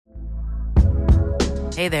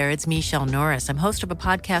Hey there, it's Michelle Norris. I'm host of a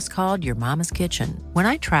podcast called Your Mama's Kitchen. When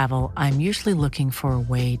I travel, I'm usually looking for a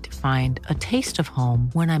way to find a taste of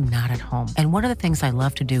home when I'm not at home. And one of the things I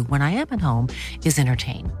love to do when I am at home is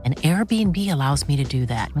entertain. And Airbnb allows me to do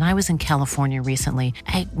that. When I was in California recently,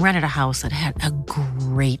 I rented a house that had a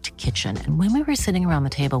great kitchen. And when we were sitting around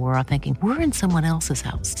the table, we were all thinking, we're in someone else's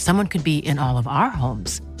house. Someone could be in all of our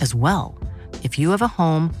homes as well. If you have a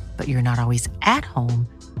home, but you're not always at home,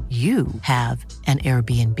 you have an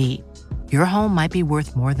Airbnb. Your home might be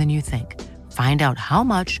worth more than you think. Find out how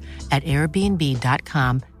much at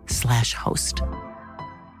airbnb.com/host.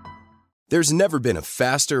 There's never been a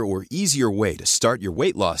faster or easier way to start your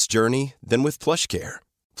weight loss journey than with PlushCare.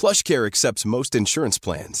 PlushCare accepts most insurance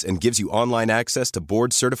plans and gives you online access to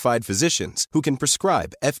board-certified physicians who can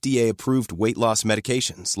prescribe FDA-approved weight loss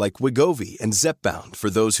medications like Wegovy and Zepbound for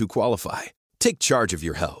those who qualify. Take charge of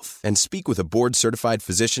your health and speak with a board-certified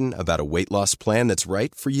physician about a weight loss plan that's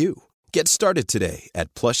right for you. Get started today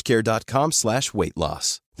at plushcare.com/weight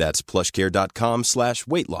loss. That's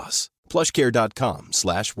plushcare.com/weight loss.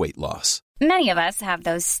 plushcare.com/weight loss. Many of us have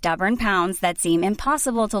those stubborn pounds that seem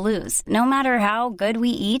impossible to lose, no matter how good we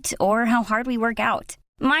eat or how hard we work out.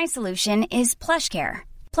 My solution is PlushCare.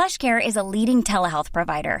 PlushCare is a leading telehealth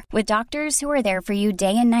provider with doctors who are there for you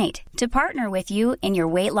day and night to partner with you in your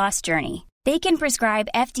weight loss journey. They can prescribe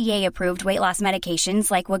FDA-approved weight loss medications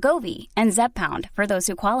like Wegovy and Zepbound for those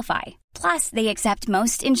who qualify. Plus, they accept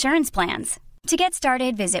most insurance plans. To get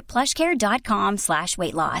started, visit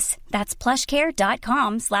plushcare.com/weight loss. That's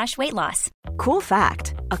plushcare.com/weight loss. Cool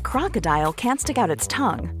fact, a crocodile can't stick out its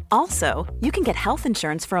tongue. Also, you can get health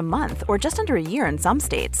insurance for a month or just under a year in some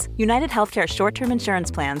states. United Healthcare short-term insurance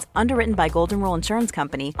plans, underwritten by Golden Rule Insurance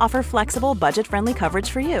Company, offer flexible, budget-friendly coverage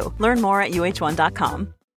for you. Learn more at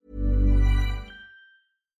uh1.com.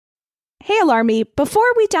 Hey, Alarmy, before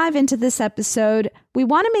we dive into this episode, we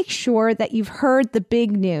want to make sure that you've heard the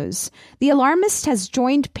big news. The Alarmist has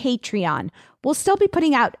joined Patreon. We'll still be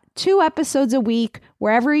putting out 2 episodes a week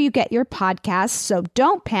wherever you get your podcasts, so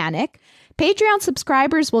don't panic. Patreon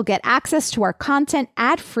subscribers will get access to our content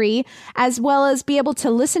ad-free, as well as be able to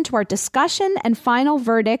listen to our discussion and final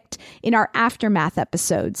verdict in our Aftermath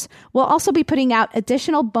episodes. We'll also be putting out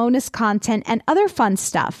additional bonus content and other fun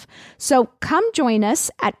stuff. So come join us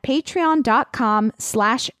at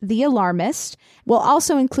patreon.com/thealarmist. We'll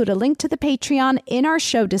also include a link to the Patreon in our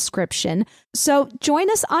show description. So join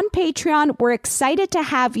us on Patreon. We're excited to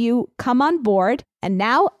have you come on board. And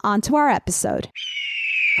now on to our episode.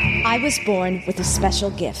 I was born with a special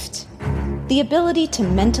gift. The ability to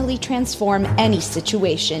mentally transform any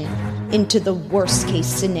situation into the worst case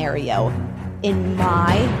scenario in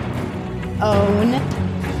my own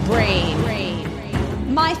brain.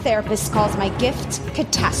 My therapist calls my gift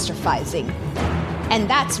catastrophizing. And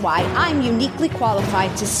that's why I'm uniquely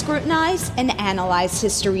qualified to scrutinize and analyze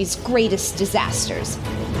history's greatest disasters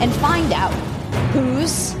and find out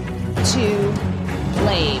who's to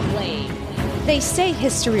blame. They say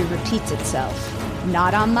history repeats itself.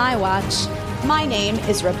 Not on my watch. My name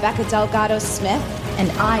is Rebecca Delgado Smith,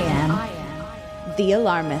 and I am the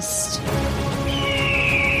Alarmist.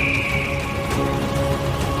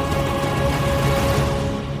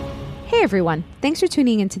 Hey everyone, thanks for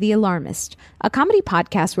tuning into The Alarmist, a comedy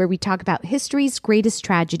podcast where we talk about history's greatest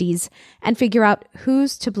tragedies and figure out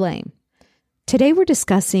who's to blame. Today we're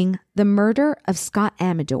discussing the murder of Scott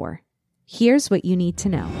Amedure. Here's what you need to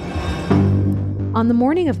know. On the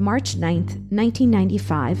morning of March 9th,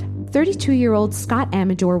 1995, 32-year-old Scott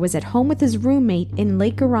Amedure was at home with his roommate in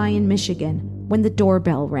Lake Orion, Michigan, when the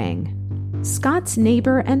doorbell rang. Scott's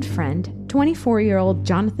neighbor and friend, 24-year-old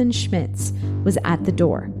Jonathan Schmitz, was at the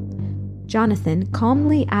door. Jonathan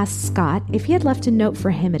calmly asked Scott if he had left a note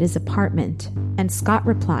for him at his apartment, and Scott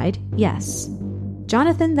replied, yes.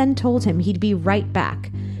 Jonathan then told him he'd be right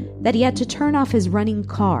back, that he had to turn off his running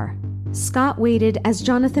car. Scott waited as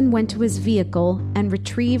Jonathan went to his vehicle and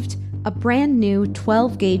retrieved a brand new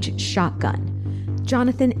 12-gauge shotgun.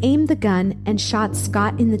 Jonathan aimed the gun and shot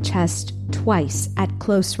Scott in the chest twice at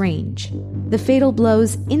close range. The fatal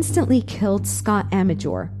blows instantly killed Scott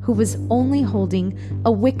Amedure, who was only holding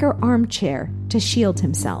a wicker armchair to shield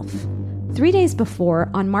himself. 3 days before,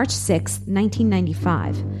 on March 6,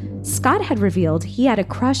 1995, Scott had revealed he had a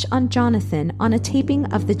crush on Jonathan on a taping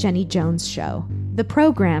of The Jenny Jones Show. The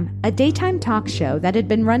program, a daytime talk show that had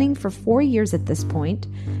been running for 4 years at this point,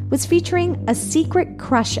 was featuring a secret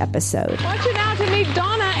crush episode. I want you now to meet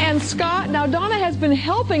Donna and Scott. Now, Donna has been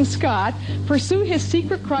helping Scott pursue his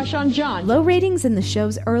secret crush on John. Low ratings in the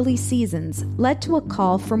show's early seasons led to a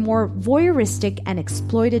call for more voyeuristic and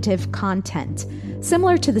exploitative content,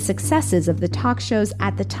 similar to the successes of the talk shows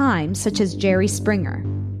at the time, such as Jerry Springer.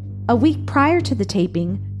 A week prior to the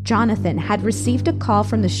taping, Jonathan had received a call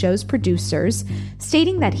from the show's producers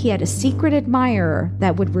stating that he had a secret admirer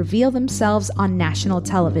that would reveal themselves on national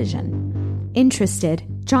television. Interested,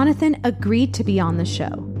 Jonathan agreed to be on the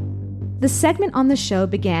show. The segment on the show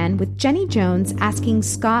began with Jenny Jones asking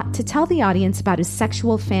Scott to tell the audience about his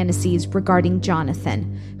sexual fantasies regarding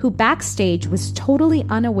Jonathan, who backstage was totally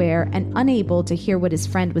unaware and unable to hear what his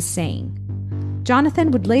friend was saying.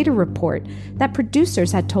 Jonathan would later report that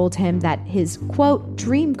producers had told him that his, quote,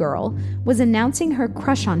 dream girl was announcing her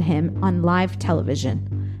crush on him on live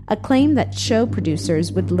television, a claim that show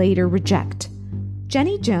producers would later reject.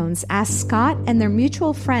 Jenny Jones asked Scott and their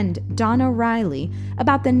mutual friend Donna Riley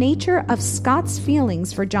about the nature of Scott's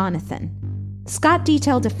feelings for Jonathan. Scott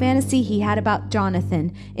detailed a fantasy he had about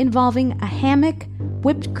Jonathan involving a hammock,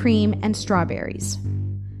 whipped cream, and strawberries.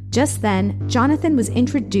 Just then, Jonathan was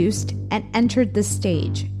introduced and entered the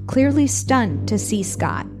stage, clearly stunned to see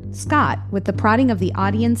Scott. Scott, with the prodding of the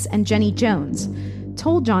audience and Jenny Jones,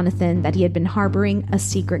 told Jonathan that he had been harboring a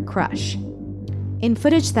secret crush. In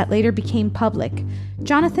footage that later became public,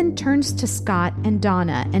 Jonathan turns to Scott and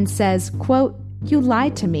Donna and says, quote, "You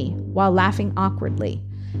lied to me," while laughing awkwardly.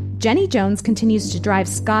 Jenny Jones continues to drive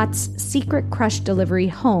Scott's secret crush delivery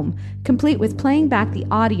home, complete with playing back the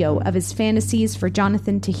audio of his fantasies for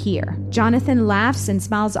Jonathan to hear. Jonathan laughs and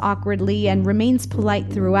smiles awkwardly and remains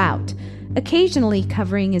polite throughout, occasionally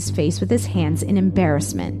covering his face with his hands in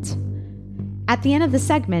embarrassment. At the end of the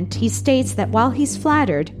segment, he states that while he's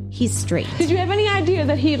flattered, he's straight. Did you have any idea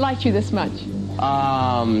that he liked you this much?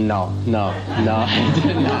 No, I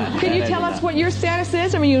did not. Can you tell us what your status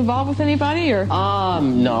is? Are you involved with anybody, or?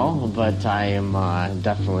 No, but I am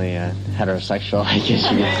definitely heterosexual, I guess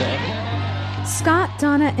you could say. Scott,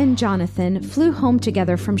 Donna, and Jonathan flew home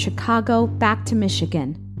together from Chicago back to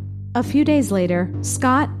Michigan. A few days later,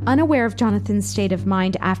 Scott, unaware of Jonathan's state of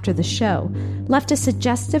mind after the show, left a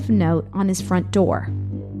suggestive note on his front door.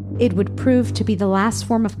 It would prove to be the last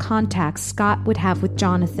form of contact Scott would have with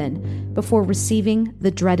Jonathan before receiving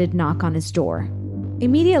the dreaded knock on his door.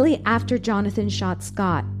 Immediately after Jonathan shot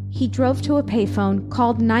Scott, he drove to a payphone,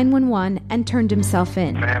 called 911, and turned himself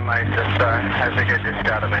in. Ma'am, I think I just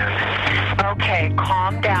got a man. Okay,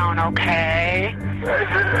 calm down, okay?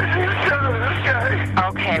 I shot this guy.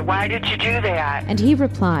 Okay, why did you do that? And he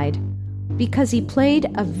replied, "Because he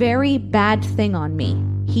played a very bad thing on me.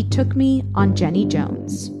 He took me on Jenny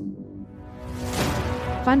Jones."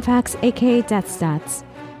 Fun facts, aka Death Stats.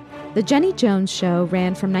 The Jenny Jones Show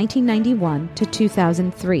ran from 1991 to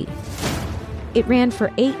 2003. It ran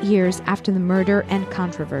for 8 years after the murder and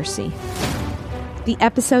controversy. The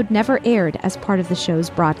episode never aired as part of the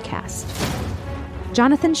show's broadcast.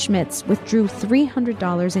 Jonathan Schmitz withdrew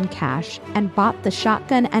 $300 in cash and bought the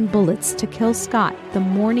shotgun and bullets to kill Scott the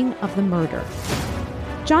morning of the murder.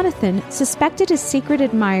 Jonathan suspected his secret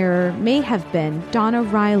admirer may have been Donna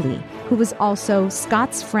Riley, who was also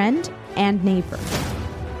Scott's friend and neighbor.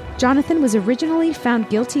 Jonathan was originally found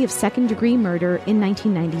guilty of second-degree murder in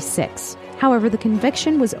 1996. However, the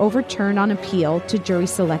conviction was overturned on appeal to jury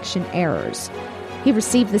selection errors. He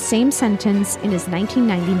received the same sentence in his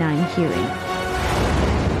 1999 hearing.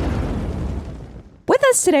 With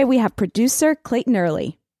us today, we have producer Clayton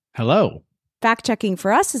Early. Hello. Fact-checking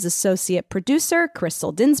for us is associate producer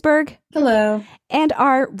Crystal Dinsberg. Hello. And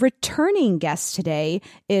our returning guest today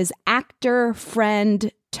is actor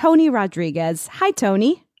friend Tony Rodriguez. Hi,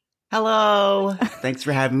 Tony. Hello. Thanks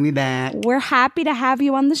for having me back. We're happy to have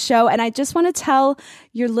you on the show. And I just want to tell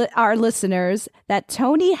our listeners that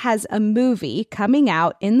Tony has a movie coming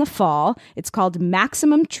out in the fall. It's called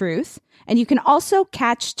Maximum Truth. And you can also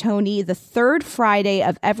catch Tony the third Friday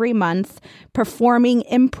of every month performing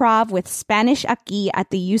improv with Spanish Aquí at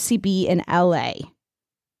the UCB in LA.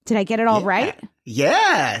 Did I get it all right?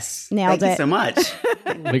 Yes. Nailed Thank it. you so much.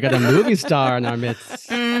 We got a movie star in our midst.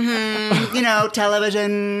 Mm-hmm. You know,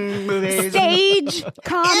 television, movies. Stage,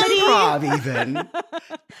 comedy. Improv even.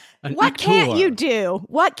 What can't you do?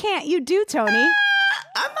 What can't you do, Tony?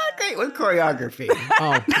 I'm not great with choreography.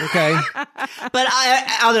 Oh, okay. But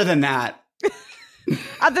other than that.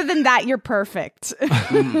 Other than that, you're perfect.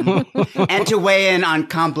 And to weigh in on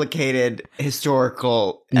complicated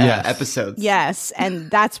historical episodes. Yes, and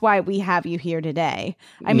that's why we have you here today.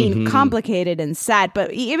 I mean, complicated and sad,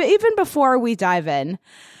 but even before we dive in,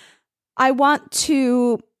 I want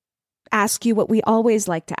to ask you what we always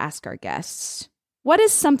like to ask our guests. What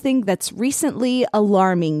is something that's recently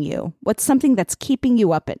alarming you? What's something that's keeping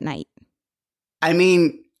you up at night? I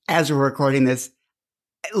mean, as we're recording this,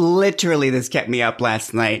 literally, this kept me up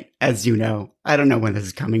last night, as you know. I don't know when this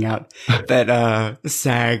is coming out, but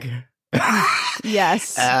SAG.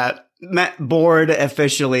 Yes. Board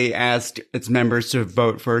officially asked its members to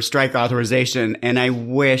vote for strike authorization, and I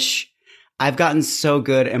wish I've gotten so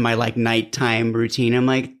good in my like nighttime routine. I'm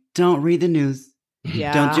like, don't read the news,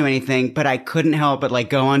 don't do anything. But I couldn't help but like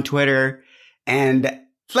go on Twitter, and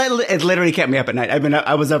it literally kept me up at night.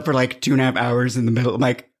 I was up for like 2.5 hours in the middle. I'm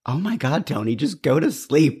like, oh my God, Tony, just go to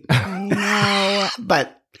sleep. I know,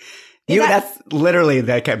 but. That's literally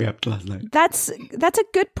that kept me up last night. That's a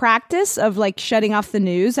good practice of like shutting off the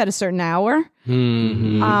news at a certain hour.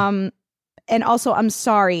 Mm-hmm. And also, I'm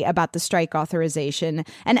sorry about the strike authorization.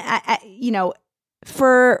 And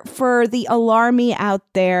for the alarmie out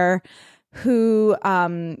there who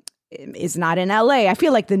is not in LA, I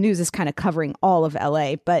feel like the news is kind of covering all of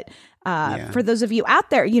LA. But for those of you out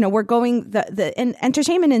there, we're going the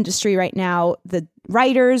entertainment industry right now. The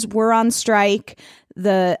writers were on strike.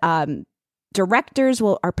 The directors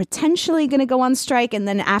are potentially going to go on strike, and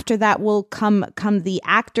then after that will come the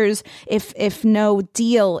actors if no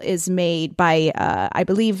deal is made by I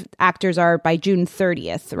believe actors are by June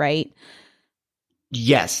 30th, right?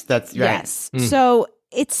 Yes, that's right. Yes. So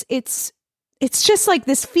it's just like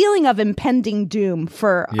this feeling of impending doom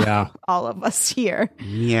for all of us here.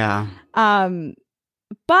 Yeah.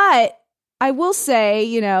 But I will say,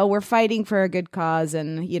 we're fighting for a good cause,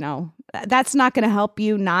 and that's not going to help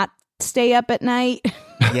you not stay up at night.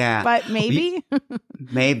 Yeah. But maybe.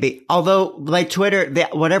 Maybe. Although, like Twitter,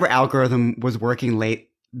 whatever algorithm was working late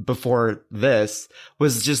before this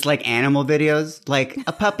was just like animal videos, like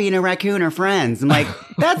a puppy and a raccoon are friends. I'm like,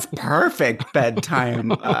 that's perfect bedtime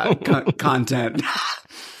content.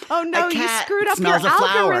 Oh no, you screwed up your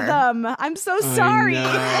algorithm. I'm so sorry.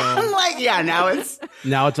 I'm like,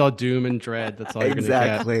 now it's all doom and dread. That's all you're going to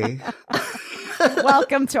get. Exactly.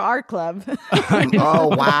 Welcome to our club. Oh,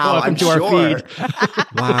 wow. Welcome to our feed.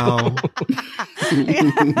 Wow.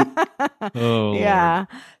 Oh. Yeah.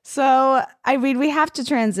 So, I mean, we have to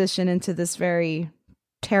transition into this very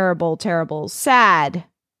terrible, terrible, sad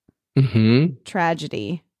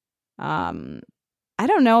tragedy. I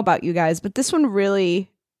don't know about you guys, but this one really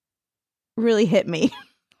hit me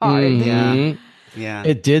hard. Mm-hmm. Yeah.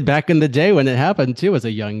 It did back in the day when it happened too, as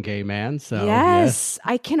a young gay man. So yes,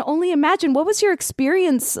 I can only imagine. What was your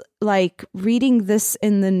experience like reading this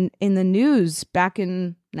in the news back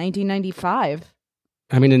in 1995?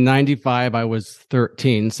 I mean, in 95, I was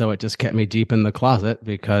 13, so it just kept me deep in the closet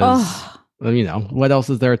because, what else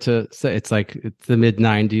is there to say? It's like it's the mid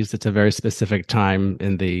 90s. It's a very specific time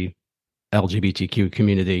in the LGBTQ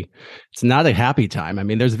community. It's not a happy time. I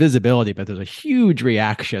mean, there's visibility, but there's a huge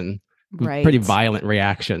reaction. Right. Pretty violent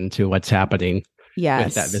reaction to what's happening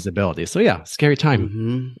with that visibility. So yeah, scary time.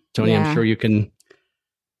 Mm-hmm. Tony, I'm sure you can.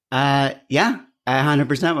 Yeah,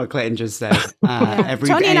 100% what Clayton just said.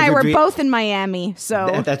 Tony and I were both in Miami,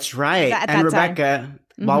 so that's right. And Rebecca,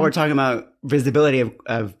 while we're talking about visibility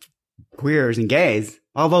of queers and gays,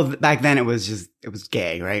 although back then it was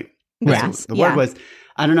gay, right? Yes. The word was.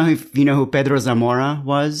 I don't know if you know who Pedro Zamora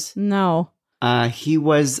was. No. He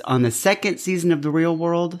was on the second season of The Real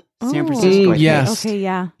World. San Francisco. Yes. Okay,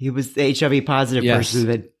 yeah. He was the HIV positive person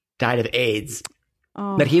that died of AIDS.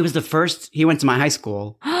 Oh. But he was the first, he went to my high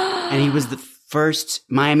school, and he was the first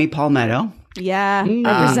Miami Palmetto. Yeah,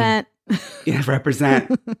 represent. Yeah,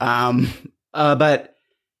 represent. But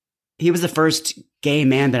he was the first gay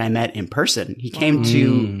man that I met in person. He came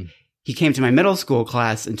to my middle school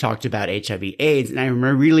class and talked about HIV AIDS. And I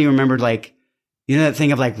really remembered, like, that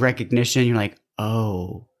thing of like recognition. You're like,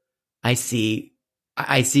 oh, I see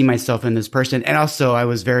myself in this person. And also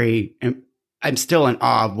I'm still in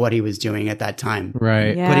awe of what he was doing at that time.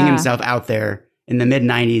 Right. Yeah. Putting himself out there in the mid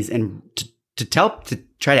 90s and to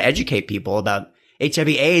try to educate people about HIV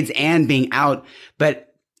AIDS and being out.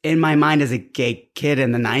 But in my mind as a gay kid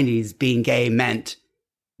in the 90s, being gay meant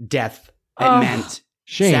death. It meant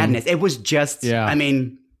shame. Sadness. It was just, I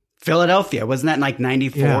mean, Philadelphia, wasn't that like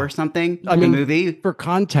 94 or something? I mean, the movie? For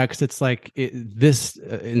context, it's like this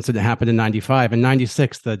incident happened in 95. In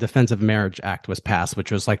 96, the Defense of Marriage Act was passed,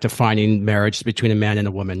 which was like defining marriage between a man and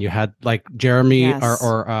a woman. You had like Jeremy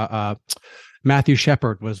or Matthew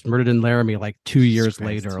Shepard was murdered in Laramie like 2 years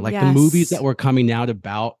later. Like the movies that were coming out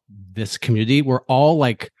about this community were all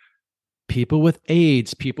like people with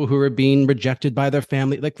AIDS, people who were being rejected by their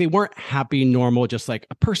family. Like they weren't happy, normal, just like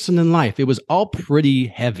a person in life. It was all pretty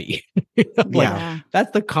heavy.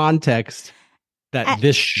 That's the context that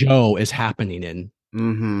this show is happening in.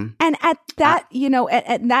 Mm-hmm. And at that,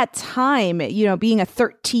 at that time, being a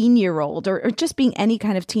 13-year-old or just being any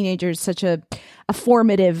kind of teenager is such a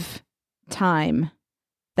formative time.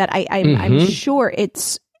 that I'm sure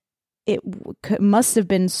must have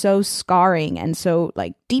been so scarring and so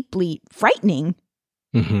like deeply frightening.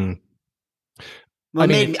 Mm-hmm. Well,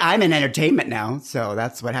 I'm in entertainment now, so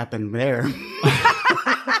that's what happened there.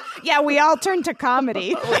 Yeah, we all turned to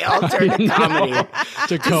comedy.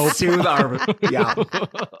 To cope. Soothe our, yeah.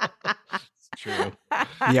 It's true.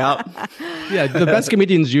 Yep. Yeah, the best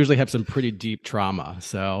comedians usually have some pretty deep trauma,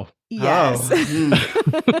 so. Yes.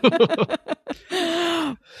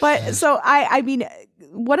 But so I mean,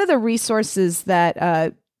 one of the resources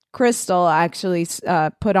that Crystal actually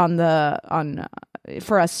put on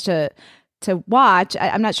for us to watch.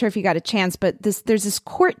 I'm not sure if you got a chance, but there's this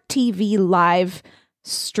court TV live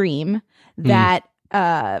stream that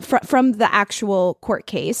from the actual court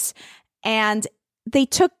case, and they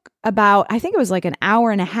took about, I think it was like an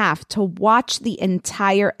hour and a half to watch the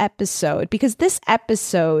entire episode, because this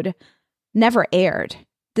episode never aired.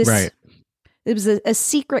 Right. It was a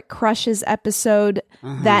Secret Crushes episode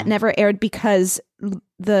that never aired because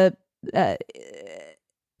the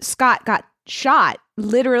Scott got shot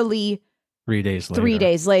literally 3 days later. 3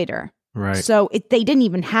 days later. Right. So they didn't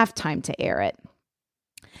even have time to air it.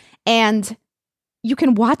 And you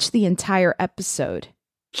can watch the entire episode,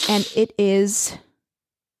 and it is...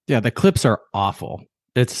 Yeah, the clips are awful.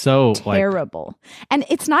 It's so terrible. And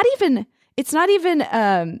it's not even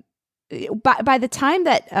by the time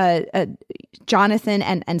that Jonathan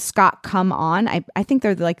and Scott come on, I think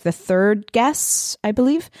they're like the third guests, I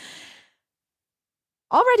believe.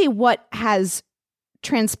 Already what has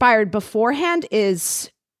transpired beforehand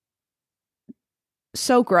is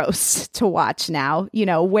so gross to watch now,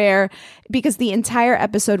 because the entire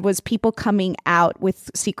episode was people coming out with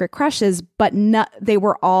secret crushes, but they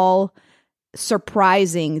were all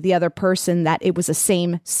surprising the other person that it was a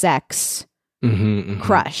same-sex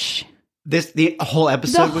crush. The whole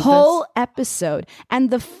episode was whole episode.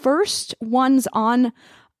 And the first ones on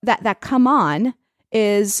that come on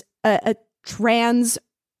is a trans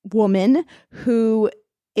woman who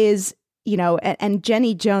is, and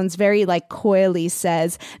Jenny Jones very coyly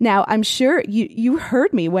says, now I'm sure you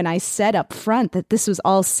heard me when I said up front that this was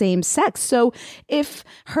all same sex. So if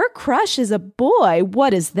her crush is a boy,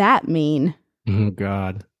 what does that mean? Oh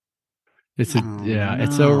God. It's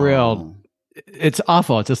so real. It's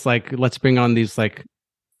awful. It's just let's bring on these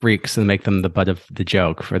freaks and make them the butt of the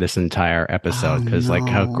joke for this entire episode. Because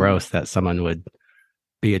how gross that someone would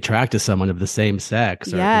be attracted to someone of the same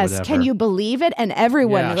sex. Or whatever. Can you believe it? And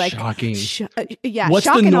everyone shocking. What's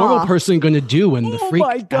the normal person going to do when the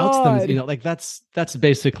freak outs them? That's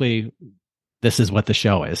basically, this is what the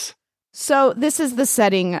show is. So this is the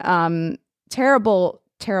setting.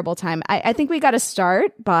 Terrible time. I think we got to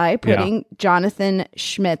start by putting Jonathan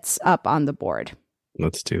Schmitz up on the board.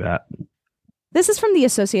 Let's do that. This is from the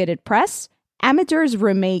Associated Press. Amedure's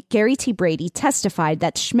roommate, Gary T. Brady, testified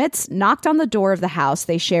that Schmitz knocked on the door of the house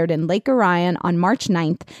they shared in Lake Orion on March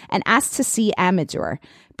 9th and asked to see Amedure.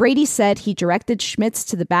 Brady said he directed Schmitz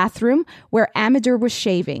to the bathroom where Amedure was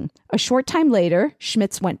shaving. A short time later,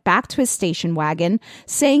 Schmitz went back to his station wagon,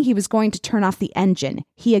 saying he was going to turn off the engine.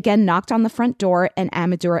 He again knocked on the front door, and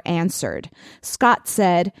Amedure answered. Scott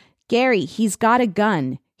said, "Gary, he's got a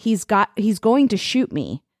gun. He's going to shoot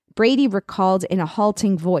me." Brady recalled in a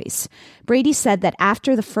halting voice. Brady said that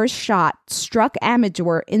after the first shot struck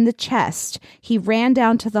Amedure in the chest, he ran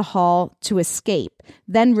down to the hall to escape,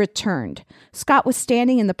 then returned. Scott was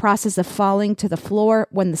standing in the process of falling to the floor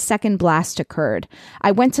when the second blast occurred.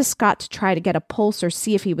 I went to Scott to try to get a pulse or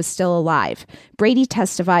see if he was still alive. Brady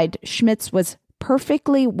testified Schmitz was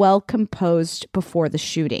perfectly well composed before the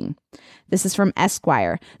shooting. This is from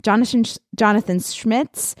Esquire. Jonathan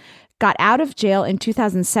Schmitz got out of jail in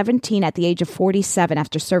 2017 at the age of 47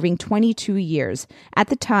 after serving 22 years. At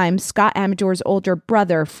the time, Scott Amedure's older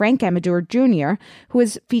brother, Frank Amedure Jr., who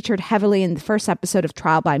was featured heavily in the first episode of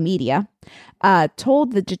Trial by Media,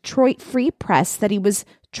 told the Detroit Free Press that he was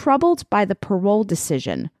troubled by the parole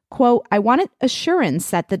decision. Quote, "I wanted assurance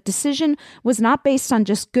that the decision was not based on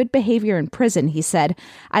just good behavior in prison," he said.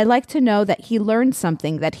 "I like to know that he learned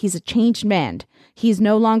something, that he's a changed man. He's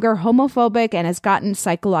no longer homophobic and has gotten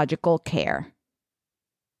psychological care."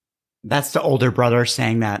 That's the older brother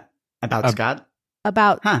saying that about Scott?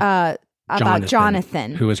 About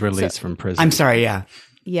Jonathan. Who was released from prison. I'm sorry, yeah.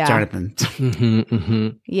 Yeah.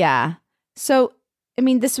 Jonathan. Yeah. So, I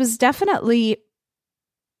mean, this was definitely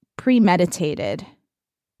premeditated.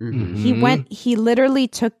 Mm-hmm. He literally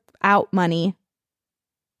took out money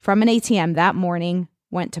from an ATM that morning,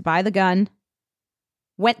 went to buy the gun,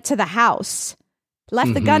 went to the house,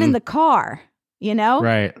 left the gun in the car,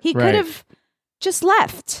 Right. He could have just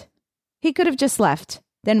left.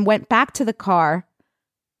 Then went back to the car,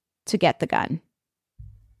 to get the gun.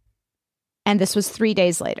 And this was 3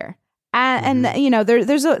 days later. And you know,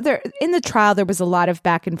 there in the trial, there was a lot of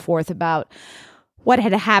back and forth about what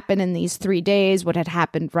had happened in these 3 days, what had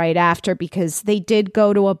happened right after, because they did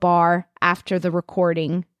go to a bar after the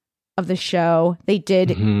recording of the show. They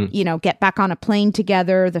did, you know, get back on a plane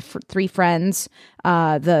together, the three friends,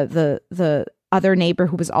 the other neighbor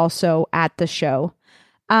who was also at the show.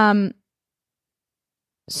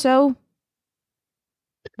 So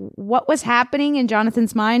what was happening in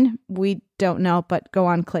Jonathan's mind? We don't know, but go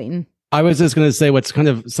on, Clayton. I was just going to say what's kind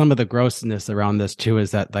of some of the grossness around this too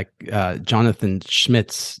is that like Jonathan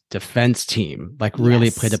Schmidt's defense team like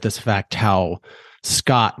really played up this fact how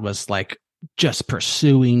Scott was like just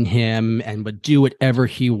pursuing him and would do whatever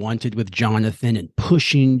he wanted with Jonathan and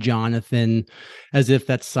pushing Jonathan, as if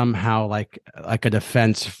that's somehow like a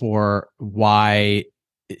defense for why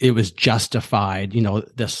it was justified, you know,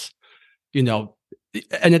 this, you know,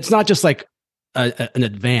 and it's not just like an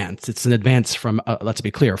advance. It's an advance from, let's be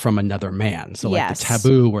clear, from another man. So like the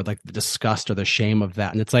taboo or like the disgust or the shame of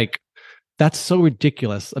that. And it's like, that's so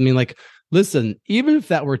ridiculous. I mean, like, listen, even if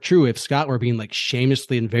that were true, if Scott were being like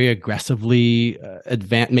shamelessly and very aggressively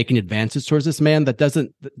making advances towards this man, that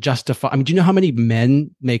doesn't justify. I mean, do you know how many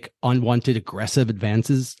men make unwanted aggressive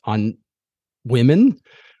advances on women?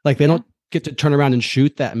 Like they don't get to turn around and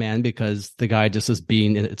shoot that man because the guy just is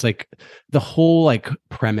being, it's like the whole like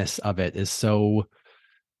premise of it is so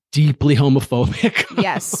deeply homophobic.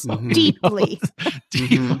 Yes, deeply.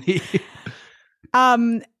 Deeply.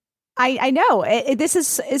 I know this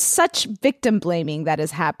is such victim blaming that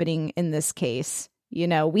is happening in this case. You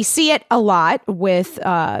know, we see it a lot with,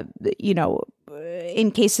 you know,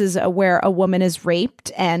 in cases where a woman is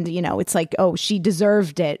raped and, you know, it's like, oh, she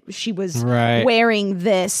deserved it. She was wearing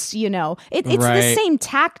this, you know, it's the same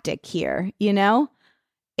tactic here, you know,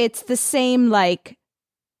 it's the same, like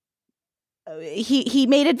he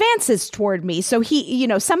made advances toward me. So he, you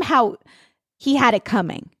know, somehow he had it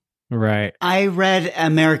coming. Right. I read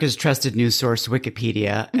America's trusted news source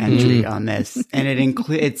Wikipedia entry on this, and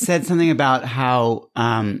it said something about how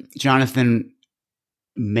Jonathan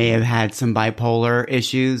may have had some bipolar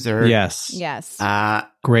issues or yes,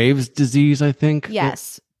 Graves' disease, I think.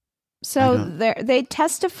 Yes. So they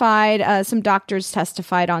testified. Some doctors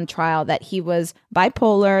testified on trial that he was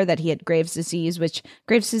bipolar, that he had Graves' disease, which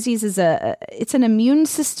Graves' disease is it's an immune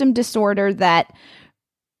system disorder that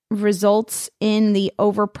results in the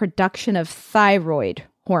overproduction of thyroid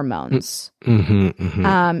hormones.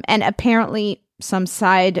 And apparently some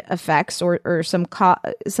side effects or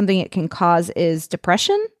something it can cause is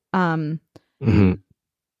depression.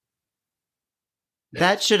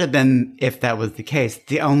 That should have been, if that was the case,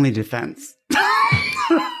 the only defense.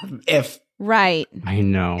 Right. I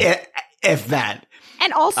know. If that.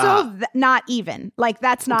 And also not even. Like,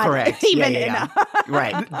 that's not correct. even enough.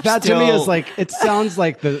 Right. That to me is like, it sounds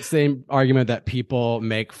like the same argument that people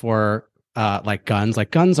make for like guns. Like,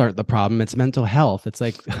 guns aren't the problem. It's mental health. It's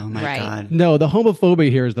like, oh my God. No, the homophobia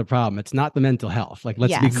here is the problem. It's not the mental health. Like,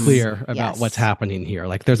 let's be clear about what's happening here.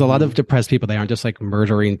 Like, there's a lot of depressed people. They aren't just like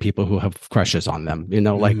murdering people who have crushes on them. You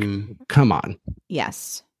know, like, come on.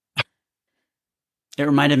 Yes. It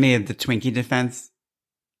reminded me of the Twinkie defense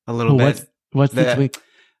a little bit. What's the Twinkie?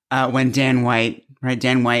 When Dan White,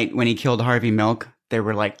 when he killed Harvey Milk, they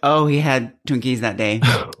were like, oh, he had Twinkies that day.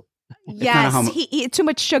 Yes, he ate too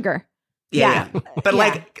much sugar. Yeah. But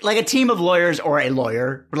like a team of lawyers or a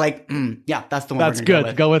lawyer were like, that's the one. That's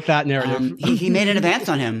good. Go with that narrative. He made an advance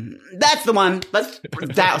on him. That's the one. That's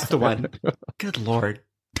the one. Good Lord.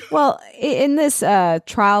 Well, in this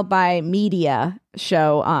trial by media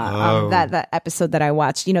show, that episode that I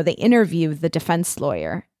watched, you know, they interview the defense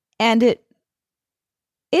lawyer, and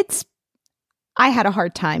I had a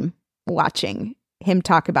hard time watching him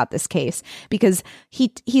talk about this case because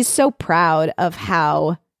he's so proud of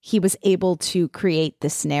how he was able to create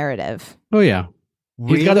this narrative. Oh yeah.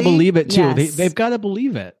 Really? He's got to believe it too. Yes. They've got to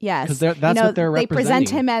believe it. Yes, because that's what they're representing. They present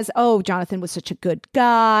him as, oh, Jonathan was such a good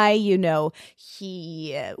guy. You know,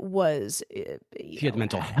 he was. He had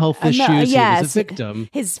mental health issues. Yes, he was a victim.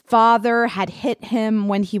 His father had hit him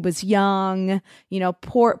when he was young. You know,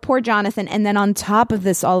 poor Jonathan. And then on top of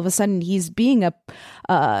this, all of a sudden, he's being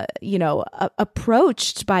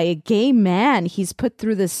approached by a gay man. He's put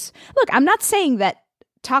through this. Look, I'm not saying that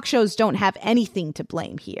talk shows don't have anything to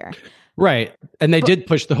blame here. Right. And they did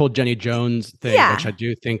push the whole Jenny Jones thing, which I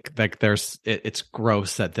do think like it's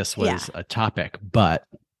gross that this was a topic, but.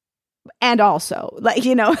 And also like,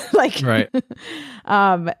 you know, like, right.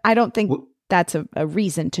 I don't think that's a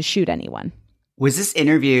reason to shoot anyone. Was this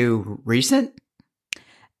interview recent?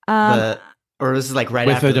 Or Or this is like right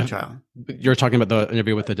after the trial? You're talking about the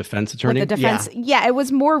interview with the defense attorney? With the defense, yeah, it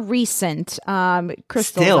was more recent.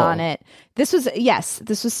 Crystal's on it. This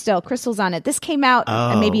was still Crystal's on it. This came out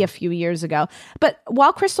maybe a few years ago. But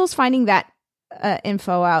while Crystal's finding that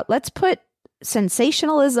info out, let's put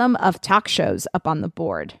sensationalism of talk shows up on the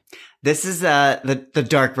board. This is the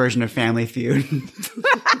dark version of Family Feud.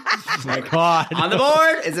 Oh my God. On the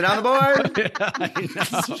board? Is it on the board?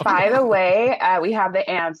 Yeah, by the way, we have the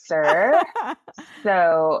answer.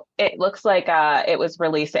 So it looks like it was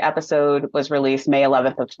released, the episode was released May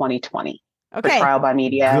 11th of 2020. Okay. For Trial by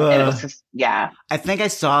Media. And it was just, yeah. I think I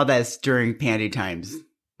saw this during Pandy Times.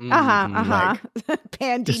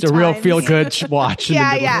 Pandy just a real feel good watch.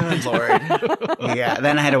 Yeah. Lord. Yeah.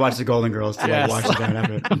 Then I had to watch the Golden Girls to watch it down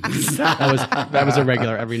after. that was a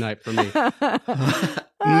regular every night for me.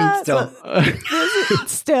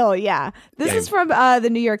 Still, yeah. This is from the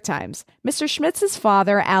New York Times. Mr. Schmitz's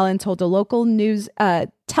father, Alan, told a local news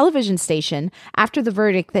television station after the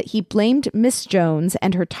verdict that he blamed Miss Jones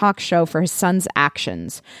and her talk show for his son's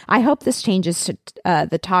actions. I hope this changes to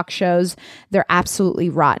the talk shows. They're absolutely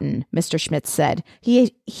rotten, Mr. Schmitz said.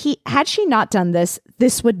 He had she not done this,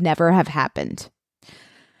 this would never have happened.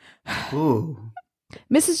 Ooh.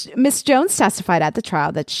 Miss Jones testified at the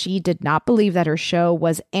trial that she did not believe that her show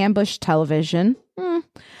was ambush television.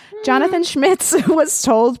 Jonathan Schmitz was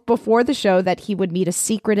told before the show that he would meet a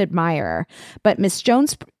secret admirer, but Miss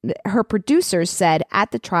Jones, her producers, said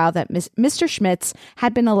at the trial that Mr. Schmitz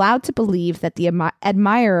had been allowed to believe that the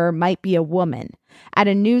admirer might be a woman. At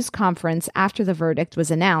a news conference after the verdict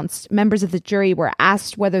was announced, members of the jury were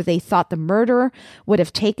asked whether they thought the murder would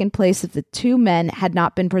have taken place if the two men had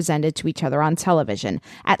not been presented to each other on television.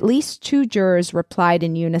 At least 2 jurors replied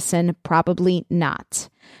in unison, probably not.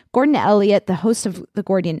 Gordon Elliott, the host of the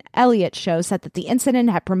Gordon Elliott Show, said that the incident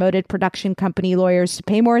had promoted production company lawyers to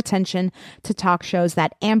pay more attention to talk shows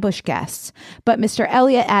that ambush guests. But Mr.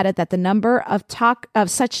 Elliott added that the number of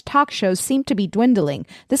such talk shows seemed to be dwindling.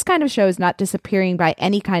 This kind of show is not disappearing by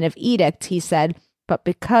any kind of edict, he said, but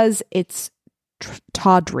because it's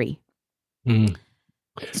tawdry.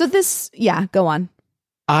 So this, go on.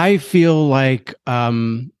 I feel like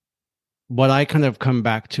what I kind of come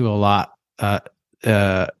back to a lot,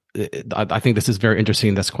 I think this is very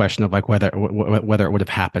interesting, this question of like whether it would have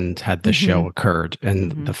happened had this show occurred,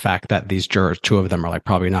 and the fact that these jurors, 2 of them, are like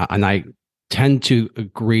probably not. And I tend to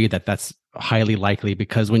agree that that's highly likely,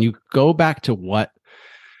 because when you go back to what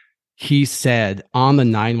he said on the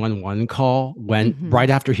 911 call when right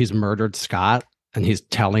after he's murdered Scott, and he's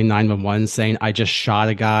telling 911 saying, I just shot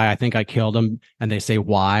a guy, I think I killed him. And they say,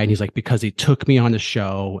 why? And he's like, because he took me on the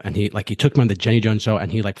show, and he took me on the Jenny Jones show,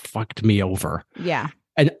 and he like fucked me over. Yeah.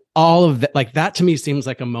 And all of that, like, that to me seems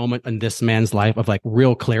like a moment in this man's life of like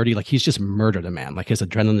real clarity. Like, he's just murdered a man. Like, his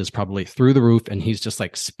adrenaline is probably through the roof, and he's just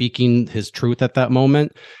like speaking his truth at that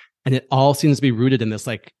moment. And it all seems to be rooted in this,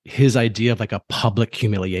 like, his idea of like a public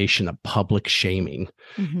humiliation, a public shaming.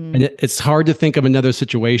 And it's hard to think of another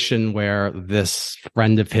situation where this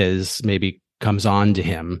friend of his maybe comes on to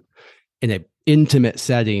him in an intimate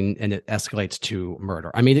setting and it escalates to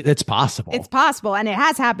murder. I mean, it's possible. It's possible. And it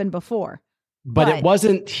has happened before. But it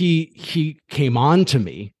wasn't he came on to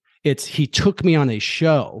me. It's he took me on a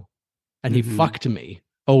show and he fucked me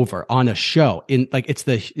over on a show. In like, it's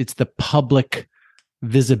the public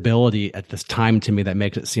visibility at this time to me that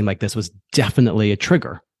makes it seem like this was definitely a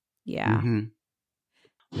trigger. Yeah.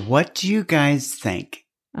 What do you guys think?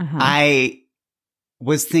 I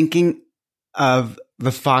was thinking of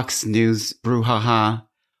the Fox News brouhaha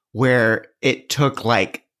where it took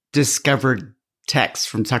like discovered texts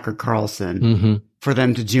from Tucker Carlson for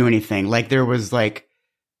them to do anything. Like, there was like,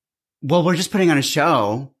 well, we're just putting on a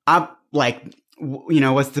show. Like,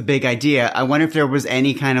 what's the big idea? I wonder if there was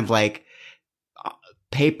any kind of like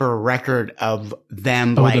paper record of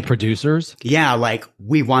them. Oh, like, the producers? Yeah, like,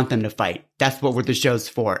 we want them to fight. That's what the show's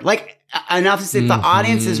for. Like, and obviously if the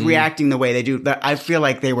audience is reacting the way they do, I feel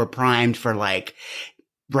like they were primed for like,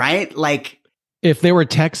 right? Like, if they were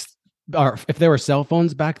text, or if there were cell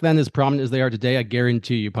phones back then as prominent as they are today, I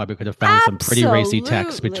guarantee you probably could have found some pretty racy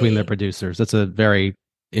texts between the producers. That's a very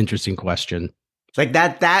interesting question. Like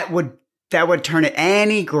that would turn it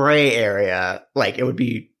any gray area. Like, it would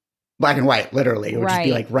be black and white, literally. It would just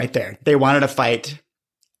be like right there. They wanted a fight.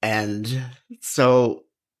 And so,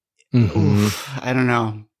 I don't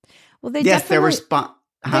know. Well, they they were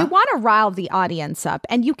They want to rile the audience up,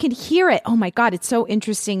 and you can hear it. Oh my God, it's so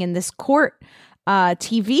interesting in this court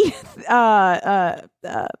TV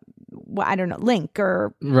I don't know, link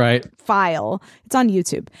or file. It's on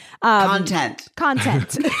YouTube. Content.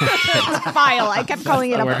 It's a file. I kept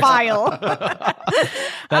calling it a file.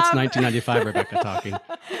 That's 1995 Rebecca talking.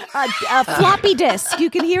 A floppy disk. You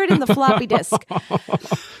can hear it in the floppy disk.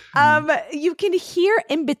 You can hear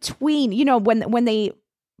in between, when they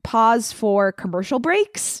pause for commercial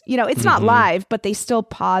breaks. It's not live, but they still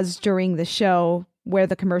pause during the show where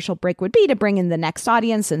the commercial break would be to bring in the next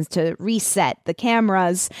audience and to reset the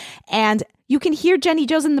cameras. And you can hear Jenny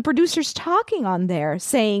Jones and the producers talking on there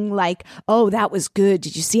saying like, oh, that was good.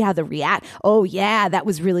 Did you see how they react? Oh, yeah, that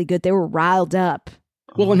was really good. They were riled up.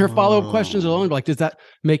 Well, and her follow-up questions alone, like, does that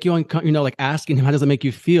make you like asking him, how does it make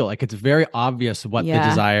you feel? Like, it's very obvious what the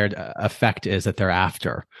desired effect is that they're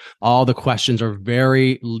after. All the questions are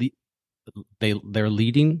very, they're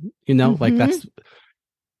leading, like that's,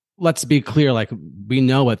 let's be clear, like, we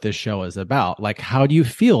know what this show is about. Like, how do you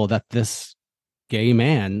feel that this gay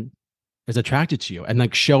man is attracted to you? And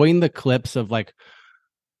like showing the clips of like,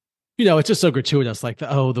 it's just so gratuitous, like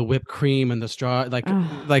the whipped cream and the straw, like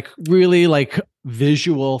really like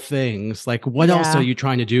visual things. Like, what else are you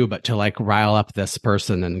trying to do but to like rile up this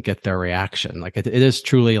person and get their reaction? Like, it is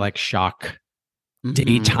truly like shock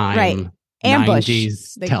daytime ambush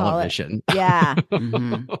 90s television. Yeah.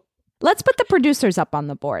 Let's put the producers up on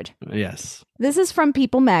the board. Yes. This is from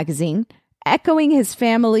People magazine. Echoing his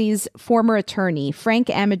family's former attorney, Frank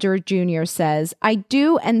Amedure Jr. says, I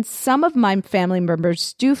do, and some of my family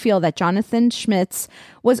members do feel that Jonathan Schmitz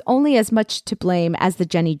was only as much to blame as the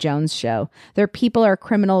Jenny Jones show. Their people are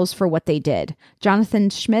criminals for what they did. Jonathan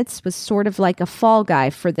Schmitz was sort of like a fall guy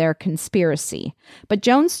for their conspiracy. But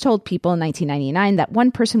Jones told People in 1999 that one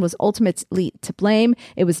person was ultimately to blame.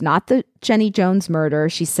 It was not the Jenny Jones murder,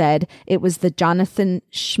 she said. It was the Jonathan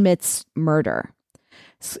Schmitz murder.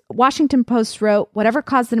 Washington Post wrote, whatever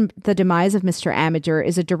caused the demise of Mr. Amedure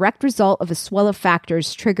is a direct result of a swell of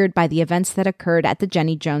factors triggered by the events that occurred at the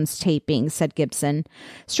Jenny Jones taping, said Gibson.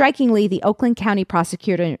 Strikingly, the Oakland County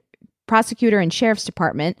prosecutor and sheriff's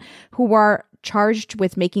department, who are charged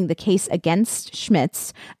with making the case against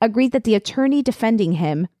Schmitz, agreed with the attorney defending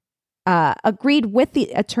him.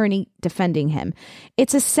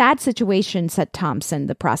 It's a sad situation, said Thompson,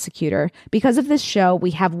 the prosecutor. Because of this show, we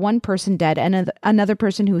have one person dead and another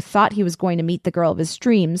person who thought he was going to meet the girl of his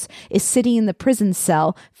dreams is sitting in the prison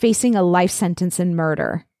cell facing a life sentence for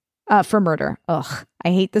murder. Ugh. I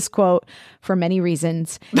hate this quote for many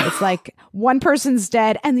reasons. It's like one person's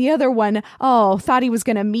dead and the other one, thought he was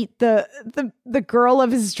going to meet the girl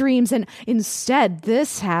of his dreams. And instead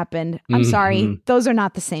this happened. I'm sorry. Those are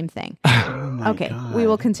not the same thing. Okay, God. We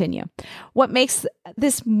will continue. What makes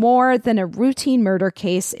this more than a routine murder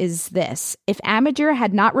case is this. If Amedure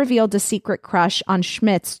had not revealed a secret crush on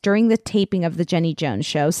Schmitz during the taping of the Jenny Jones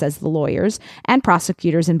show, says the lawyers and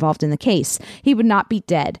prosecutors involved in the case, he would not be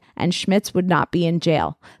dead and Schmitz would not be in jail.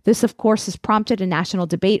 This, of course, has prompted a national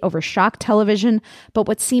debate over shock television, but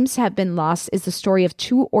what seems to have been lost is the story of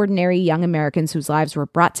two ordinary young Americans whose lives were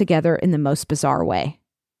brought together in the most bizarre way.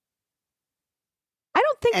 I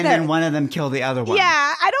don't think then one of them killed the other one. Yeah,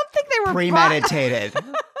 I don't think they were premeditated.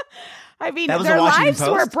 I mean, their lives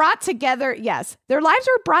were brought together. Yes, their lives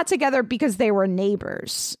were brought together because they were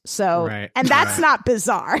neighbors. So, and that's not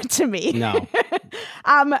bizarre to me. No.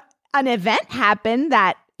 An event happened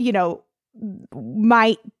that,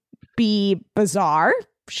 might be bizarre.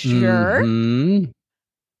 Sure.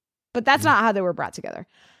 But that's not how they were brought together.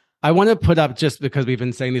 I want to put up, just because we've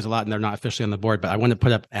been saying these a lot and they're not officially on the board, but I want to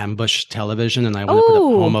put up ambush television and I want to put up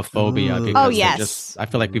homophobia. Because I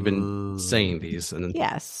feel like we've been saying these. And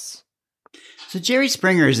yes. So Jerry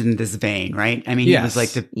Springer's in this vein, right? I mean, he was like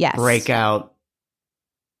to break out,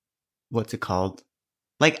 what's it called?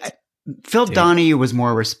 Like, Phil Donahue was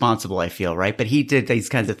more responsible, I feel, right? But he did these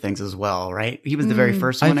kinds of things as well, right? He was the very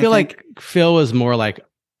first one, I feel like Phil was more like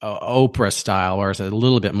Oprah style, or is a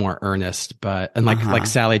little bit more earnest, but like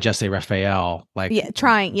Sally Jesse Raphael, like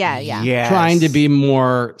trying to be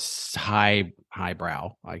more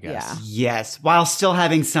highbrow, I guess. Yes, while still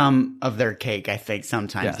having some of their cake. I think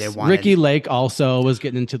sometimes they wanted. Ricky Lake also was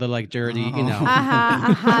getting into the like dirty, She told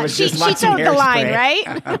the line, right?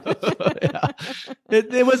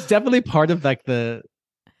 It was definitely part of like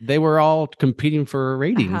they were all competing for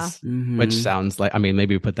ratings, which sounds like, I mean,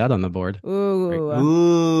 maybe we put that on the board. Ooh,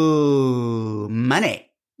 money.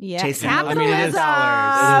 Yeah, Chasing capitalism.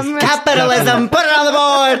 Capitalism. Put it on the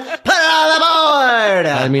board. Put it on the board.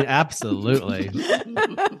 I mean, absolutely.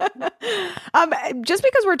 Just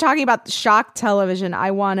because we're talking about shock television, I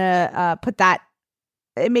want to put that.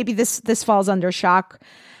 Maybe this falls under shock.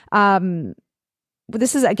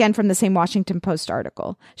 this is again from the same Washington Post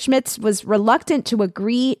article. Schmitz was reluctant to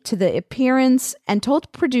agree to the appearance and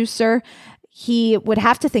told producer he would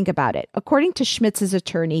have to think about it. According to Schmitz's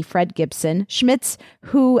attorney, Fred Gibson, Schmitz,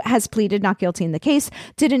 who has pleaded not guilty in the case,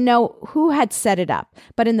 didn't know who had set it up.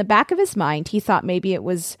 But in the back of his mind, he thought maybe it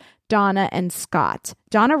was Donna and Scott.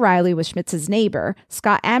 Donna Riley was Schmitz's neighbor.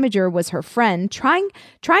 Scott Amedure was her friend, trying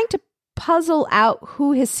to puzzle out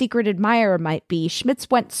who his secret admirer might be. Schmitz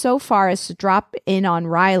went so far as to drop in on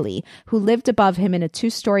Riley, who lived above him in a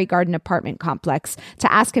 2-story garden apartment complex,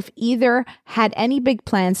 to ask if either had any big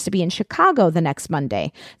plans to be in Chicago the next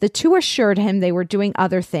Monday. The two assured him they were doing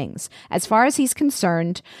other things. As far as he's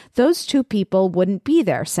concerned, those two people wouldn't be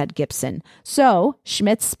there, said Gibson. So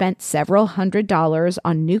Schmitz spent several $100s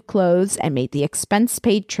on new clothes and made the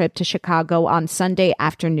expense-paid trip to Chicago on Sunday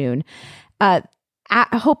afternoon,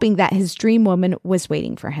 hoping that his dream woman was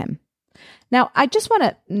waiting for him. Now, I just want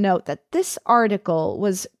to note that this article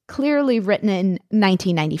was clearly written in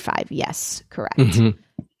 1995. Yes, correct. Mm-hmm.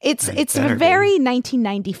 It's a very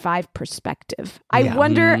 1995 perspective. I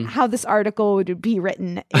wonder how this article would be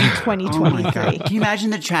written in 2023. Oh my God. Can you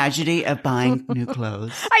imagine the tragedy of buying new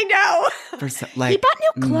clothes? I know. He bought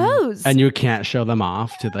new clothes. And you can't show them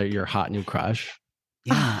off to your hot new crush.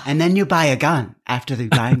 Yeah, and then you buy a gun after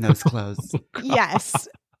buying those clothes. Yes.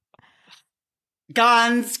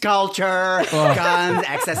 Guns, culture, guns,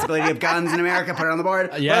 accessibility of guns in America. Put it on the board.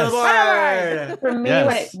 Yes. Put it on the board. For me,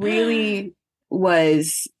 what really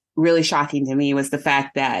was really shocking to me was the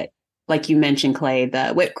fact that, like you mentioned, Clay, the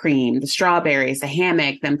whipped cream, the strawberries, the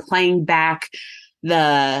hammock, them playing back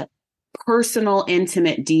the personal,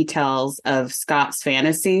 intimate details of Scott's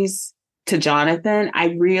fantasies to Jonathan.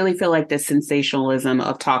 I really feel like the sensationalism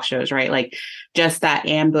of talk shows, right? Like just that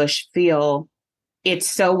ambush feel. It's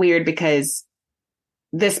so weird because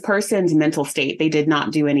this person's mental state, they did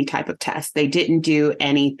not do any type of test. They didn't do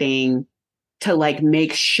anything to like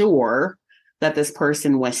make sure that this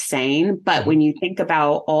person was sane. But when you think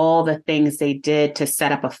about all the things they did to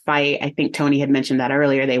set up a fight, I think Tony had mentioned that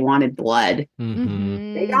earlier. They wanted blood.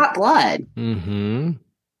 Mm-hmm. They got blood. Mm-hmm.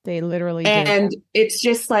 They literally did. And it's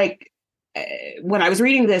just like, when I was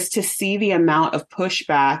reading this, to see the amount of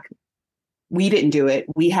pushback, we didn't do it,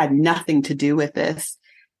 we had nothing to do with this,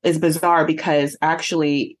 is bizarre, because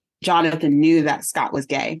actually Jonathan knew that Scott was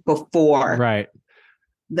gay before. Right.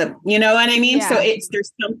 You know what I mean? Yeah. So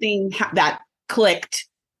there's something that clicked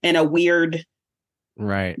in a weird,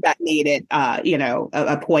 right, that made it,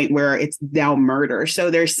 a point where it's now murder.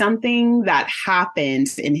 So there's something that happened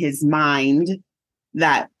in his mind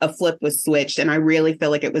that a flip was switched. And I really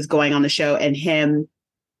feel like it was going on the show, and him,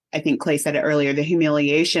 I think Clay said it earlier, the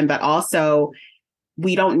humiliation, but also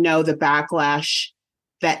we don't know the backlash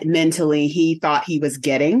that mentally he thought he was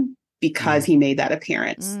getting because he made that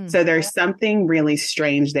appearance. So there's something really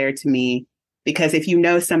strange there to me, because if you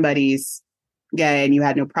know somebody's gay and you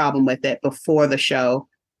had no problem with it before the show,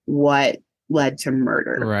 what led to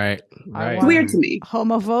murder? Right. It's weird to me.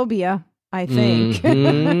 Homophobia, I think.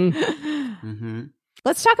 Mm-hmm. Mm-hmm.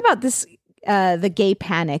 Let's talk about this, the gay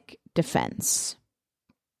panic defense.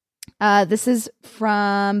 This is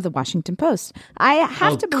from the Washington Post. I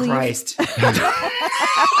have to believe. Christ.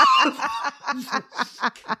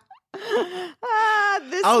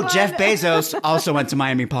 Jeff Bezos also went to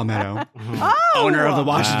Miami Palmetto. Owner of the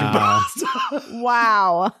Washington Post.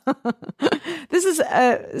 Wow. This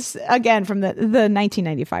is, again, from the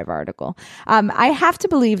 1995 article. I have to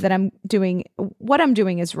believe that what I'm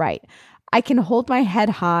doing is right. I can hold my head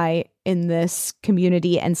high in this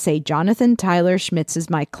community and say, Jonathan Tyler Schmitz is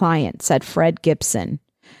my client, said Fred Gibson.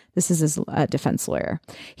 This is his defense lawyer.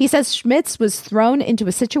 He says Schmitz was thrown into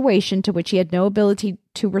a situation to which he had no ability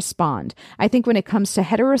to respond. I think when it comes to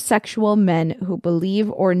heterosexual men who believe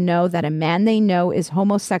or know that a man they know is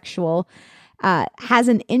homosexual has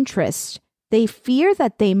an interest, they fear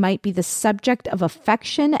that they might be the subject of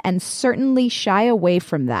affection and certainly shy away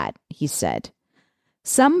from that, he said.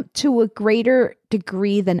 Some to a greater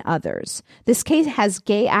degree than others. This case has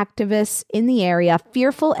gay activists in the area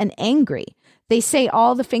fearful and angry. They say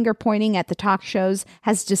all the finger pointing at the talk shows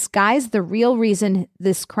has disguised the real reason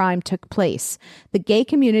this crime took place. The gay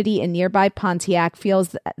community in nearby Pontiac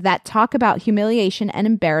feels that talk about humiliation and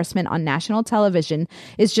embarrassment on national television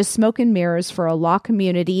is just smoke and mirrors for a law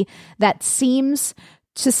community that seems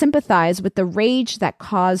to sympathize with the rage that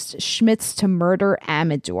caused Schmitz to murder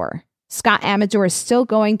Amedure. Scott Amedure is still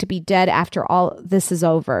going to be dead after all this is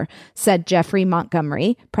over, said Jeffrey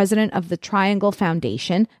Montgomery, president of the Triangle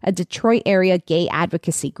Foundation, a Detroit area gay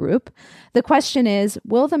advocacy group. The question is,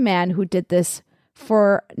 will the man who did this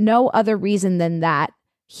for no other reason than that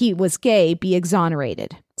he was gay be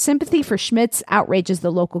exonerated? Sympathy for Schmitz outrages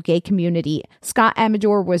the local gay community. Scott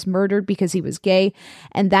Amedure was murdered because he was gay,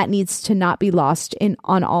 and that needs to not be lost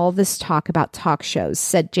on all this talk about talk shows,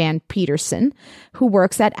 said Jan Peterson, who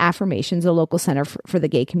works at Affirmations, a local center for the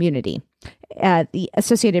gay community. The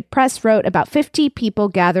Associated Press wrote about 50 people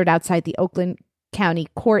gathered outside the Oakland County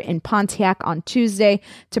Court in Pontiac on Tuesday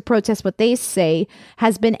to protest what they say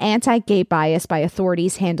has been anti-gay bias by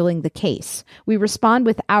authorities handling the case. We respond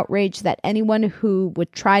with outrage that anyone who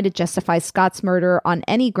would try to justify Scott's murder on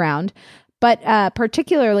any ground, but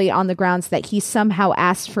particularly on the grounds that he somehow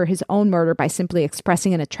asked for his own murder by simply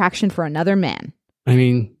expressing an attraction for another man. I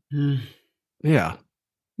mean, yeah.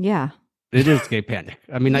 Yeah. It is gay panic.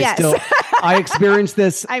 I mean, yes. I experienced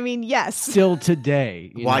this. I mean, yes. Still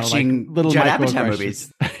today. Watching like little Judd Apatow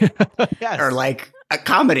movies. Yes. Or like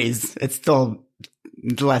comedies. It's still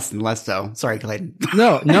less and less so. Sorry, Clayton.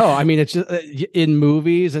 No. I mean, it's just in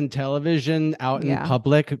movies and television, out in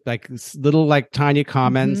public, like little like tiny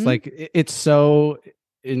comments. Like it's so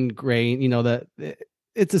ingrained, that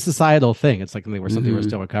it's a societal thing. It's like something we're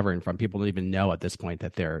still recovering from. People don't even know at this point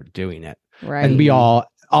that they're doing it. Right. And we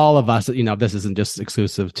all of us, this isn't just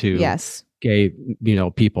exclusive to gay,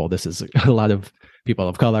 people. This is a lot of people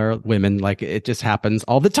of color, women. Like it just happens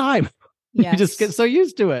all the time. Yes. You just get so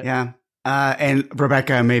used to it. Yeah. And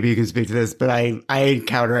Rebecca, maybe you can speak to this, but I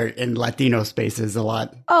encounter it in Latino spaces a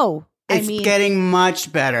lot. Oh, it's getting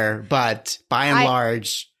much better, but by and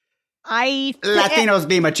large, Latinos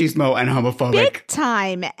be machismo and homophobic. Big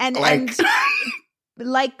time. And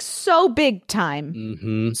like so big time.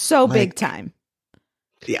 Mm-hmm. So big time.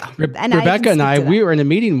 Yeah. Rebecca and I, we were in a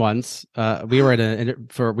meeting once. We were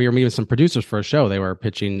meeting with some producers for a show. They were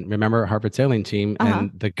pitching, remember, Harvard Sailing Team,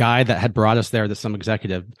 and the guy that had brought us there, some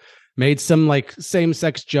executive, made some like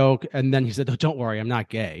same-sex joke, and then he said, "Oh, don't worry, I'm not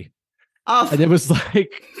gay." Oh. And it was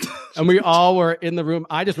like, and we all were in the room.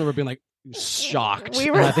 I just remember being like shocked.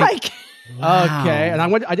 We were like, wow. Okay.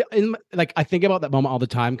 And I think about that moment all the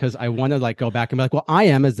time because I want to like go back and be like, well, I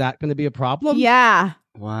am. Is that going to be a problem? Yeah.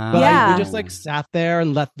 Wow. But we just like sat there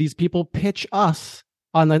and let these people pitch us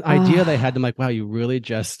on the idea they had. I'm like, wow, you really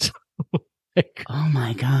just like, oh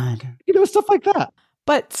my God. Stuff like that.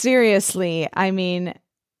 But seriously, I mean,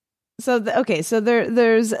 so there's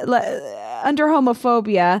under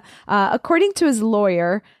homophobia, according to his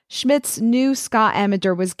lawyer, Schmitz knew Scott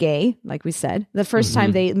Amedure was gay, like we said, the first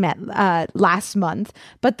time they met last month,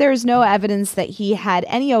 but there's no evidence that he had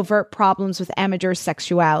any overt problems with Amedure's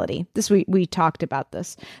sexuality. We talked about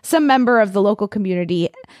this. Some members of the local community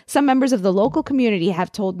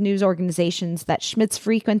have told news organizations that Schmitz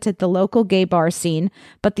frequented the local gay bar scene,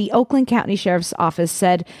 but the Oakland County Sheriff's Office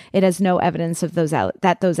said it has no evidence of those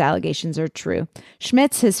allegations are true.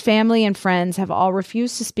 Schmitz, his family, and friends have all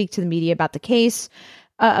refused to speak to the media about the case.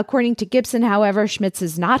 According to Gibson, however, Schmitz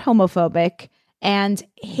is not homophobic, and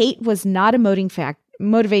hate was not a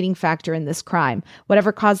motivating factor in this crime.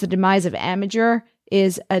 Whatever caused the demise of Amedure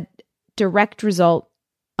is a direct result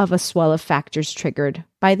of a swell of factors triggered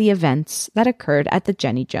by the events that occurred at the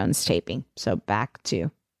Jenny Jones taping. So back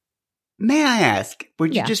to... May I ask,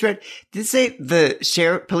 what you just read, did it say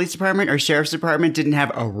the police department or sheriff's department didn't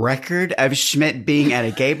have a record of Schmidt being at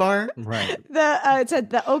a gay bar? Right. It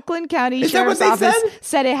said the Oakland County Sheriff's Office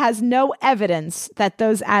said it has no evidence that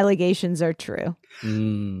those allegations are true.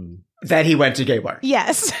 That he went to gay bar?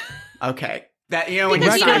 Yes. Okay. That, when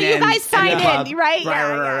because you guys sign in, right?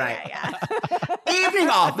 Right. Evening,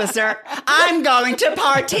 officer. I'm going to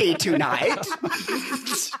party tonight.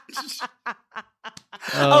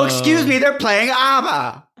 Oh, excuse me. They're playing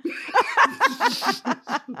ABBA.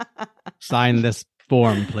 Sign this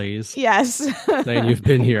form, please. Yes. Saying you've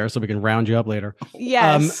been here so we can round you up later.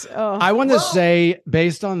 Yes. I want to say,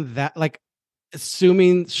 based on that, like,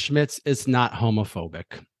 assuming Schmitz is not homophobic,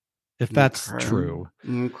 if that's true,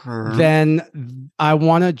 then I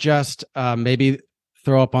want to just maybe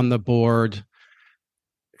throw up on the board,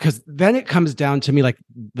 because then it comes down to me like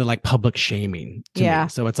the public shaming to me.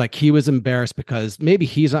 So it's like he was embarrassed because maybe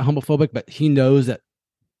he's not homophobic, but he knows that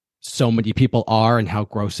so many people are, and how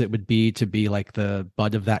gross it would be to be like the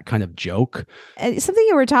butt of that kind of joke. And something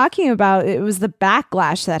you were talking about, it was the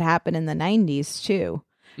backlash that happened in the 90s too,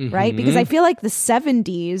 right? Because I feel like the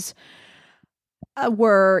 70s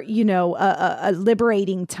were, a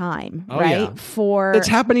liberating time, right? For it's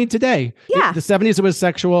happening today. Yeah. The 70s, it was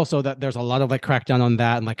sexual, so that there's a lot of like crackdown on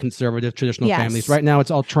that, and like conservative traditional families. Right now,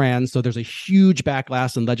 it's all trans, so there's a huge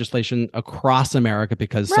backlash and legislation across America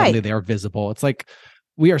because suddenly they are visible. It's like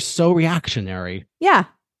we are so reactionary. Yeah.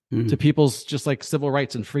 To people's just like civil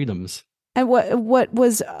rights and freedoms. And what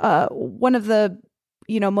was one of the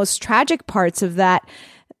most tragic parts of that,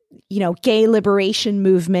 gay liberation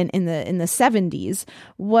movement in the 70s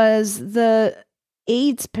was the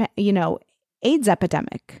AIDS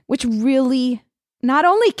epidemic, which really not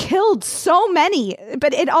only killed so many,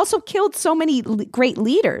 but it also killed so many great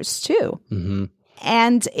leaders too. Mm-hmm.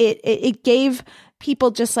 And it gave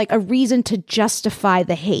people just like a reason to justify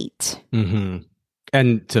the hate. Mm-hmm.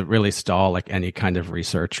 And to really stall like any kind of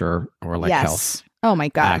research or like health. Oh my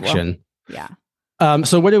God. Action. Well, yeah.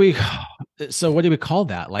 So what do we call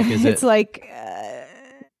that? Like, is it's it like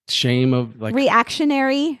shame of like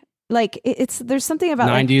reactionary? Like there's something about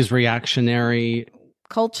 90s like, reactionary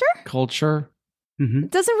culture. Mm-hmm.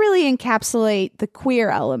 It doesn't really encapsulate the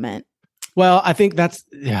queer element. Well, I think that's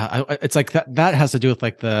it's like that has to do with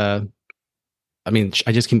like I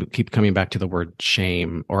just keep coming back to the word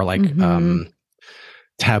shame or like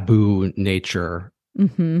taboo nature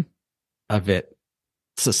of it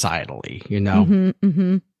societally,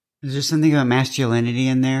 Is there something about masculinity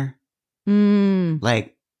in there?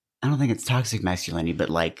 Like, I don't think it's toxic masculinity, but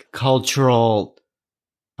like cultural.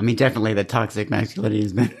 I mean, definitely the toxic masculinity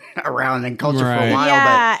has been around in culture for a while,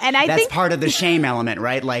 but and I think part of the shame element,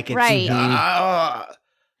 right? Like, it's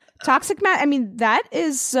toxic. That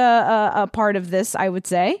is a part of this, I would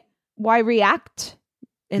say. Why react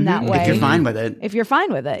in that way? If you're fine with it. If you're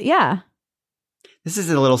fine with it, yeah. This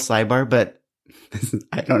is a little sidebar, but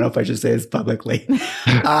I don't know if I should say this publicly.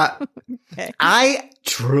 Okay. I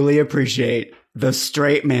truly appreciate the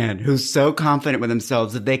straight man who's so confident with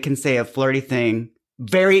themselves that they can say a flirty thing,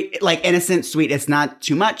 very like innocent, sweet. It's not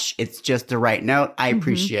too much. It's just the right note. I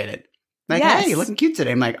appreciate it. Like, hey, you're looking cute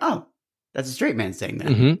today. I'm like, oh, that's a straight man saying that.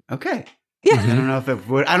 Mm-hmm. Okay. Yeah. I don't know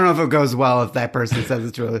if it goes well if that person says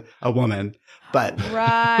it to a woman, but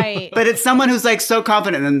right. But it's someone who's like so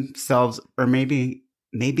confident in themselves, or maybe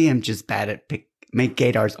I'm just bad at make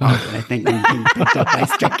gaydars off, and I think I'm being picked up by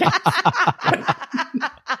straight guys.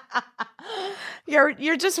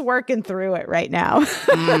 You're just working through it right now.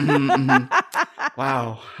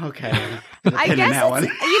 Wow. Okay. I guess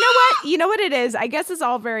you know what it is? I guess it's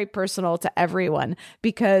all very personal to everyone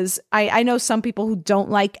because I know some people who don't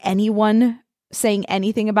like anyone saying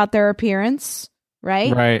anything about their appearance,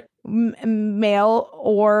 right? Right. Male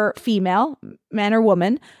or female, man or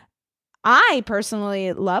woman. I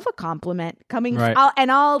personally love a compliment coming,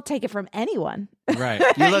 I'll take it from anyone. Right.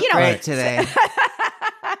 You look great today.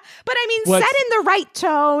 But I mean, said in the right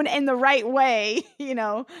tone, in the right way,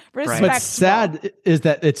 respectful. What's sad is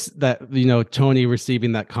that it's that, Tony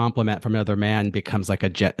receiving that compliment from another man becomes like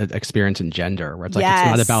an experience in gender where it's like, it's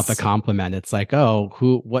not about the compliment. It's like,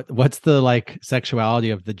 what's the like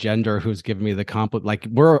sexuality of the gender who's giving me the compliment? Like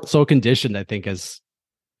we're so conditioned, I think, as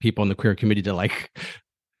people in the queer community to like,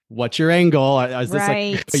 what's your angle? Is this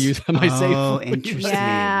like, am I safe? Oh, interesting.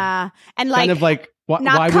 Yeah. And like, kind of like,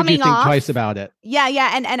 why would you think twice about it? Yeah,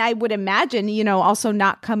 yeah. And I would imagine, also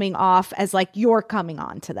not coming off as like you're coming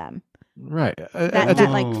on to them. Right.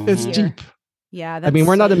 It's deep. Yeah.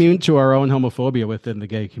 We're not immune to our own homophobia within the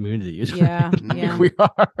gay community. Yeah. We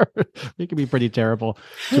are. We can be pretty terrible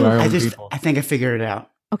to our own people. I think I figured it out.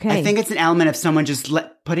 Okay. I think it's an element of someone just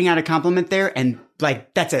putting out a compliment there and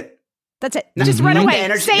like, that's it. That's it. Just run away.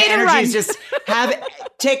 Say it and run. Just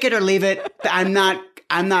take it or leave it. I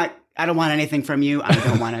don't want anything from you. I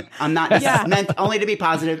don't want it. I'm not. This is meant only to be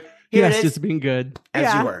positive. Here it is. Just being good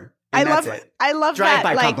as you were. I love that.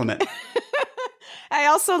 Drive-by compliment. I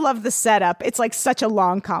also love the setup. It's like such a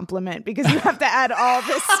long compliment because you have to add all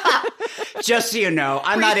this. Just so you know,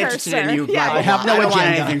 I'm not interested in you. Yeah. I don't want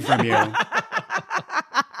anything from you.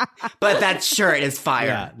 But that shirt is fire.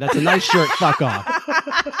 Yeah, that's a nice shirt. Fuck off.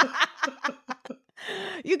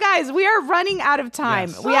 You guys, we are running out of time.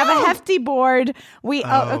 Yes. We have a hefty board.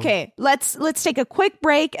 Okay. Let's take a quick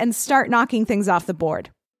break and start knocking things off the board.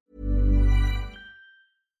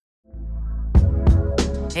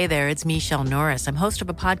 Hey there, it's Michelle Norris. I'm host of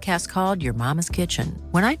a podcast called Your Mama's Kitchen.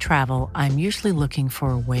 When I travel, I'm usually looking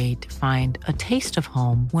for a way to find a taste of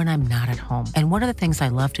home when I'm not at home. And one of the things I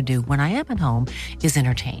love to do when I am at home is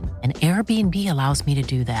entertain. And Airbnb allows me to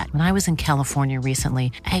do that. When I was in California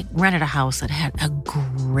recently, I rented a house that had a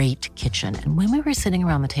great kitchen. And when we were sitting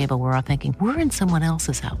around the table, we were all thinking, we're in someone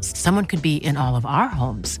else's house. Someone could be in all of our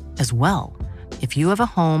homes as well. If you have a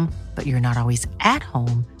home, but you're not always at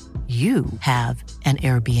home, you have an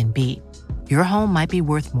Airbnb. Your home might be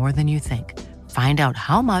worth more than you think. Find out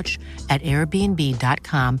how much at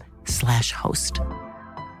airbnb.com/host.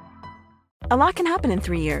 A lot can happen in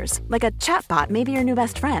 3 years, like a chatbot may be your new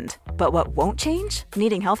best friend. But what won't change?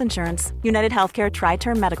 Needing health insurance. United Healthcare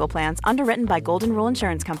Tri-Term Medical Plans, underwritten by Golden Rule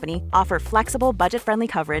Insurance Company, offer flexible, budget-friendly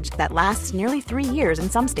coverage that lasts nearly 3 years in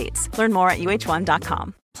some states. Learn more at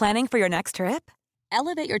uh1.com. Planning for your next trip?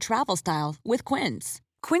 Elevate your travel style with Quince.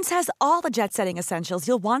 Quince has all the jet-setting essentials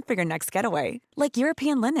you'll want for your next getaway, like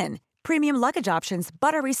European linen, premium luggage options,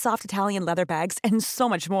 buttery soft Italian leather bags, and so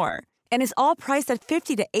much more. And is all priced at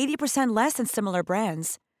 50 to 80% less than similar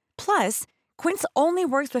brands. Plus, Quince only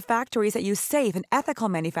works with factories that use safe and ethical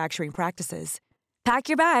manufacturing practices. Pack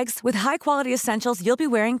your bags with high-quality essentials you'll be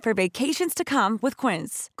wearing for vacations to come with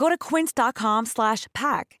Quince. Go to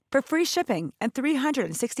quince.com/pack for free shipping and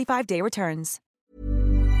 365-day returns.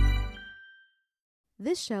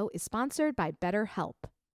 This show is sponsored by BetterHelp.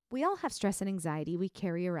 We all have stress and anxiety we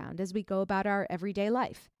carry around as we go about our everyday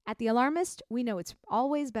life. At The Alarmist, we know it's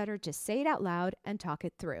always better to say it out loud and talk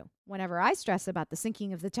it through. Whenever I stress about the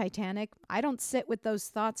sinking of the Titanic, I don't sit with those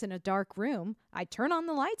thoughts in a dark room. I turn on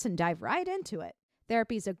the lights and dive right into it.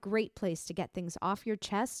 Therapy is a great place to get things off your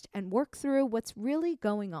chest and work through what's really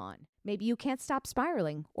going on. Maybe you can't stop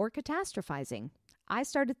spiraling or catastrophizing. I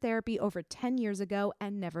started therapy over 10 years ago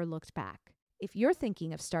and never looked back. If you're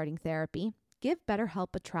thinking of starting therapy, give BetterHelp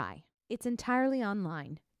a try. It's entirely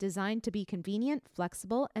online, designed to be convenient,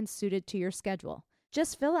 flexible, and suited to your schedule.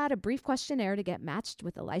 Just fill out a brief questionnaire to get matched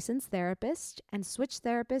with a licensed therapist and switch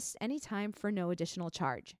therapists anytime for no additional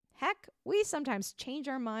charge. Heck, we sometimes change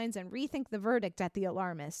our minds and rethink the verdict at The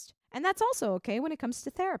Alarmist. And that's also okay when it comes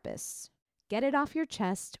to therapists. Get it off your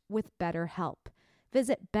chest with BetterHelp.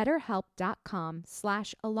 Visit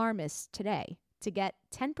betterhelp.com/alarmist today to get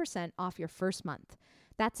 10% off your first month.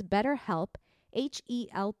 That's BetterHelp,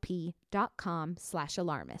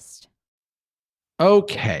 HELP.com/alarmist.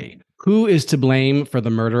 Okay. Who is to blame for the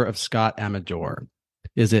murder of Scott Amedure?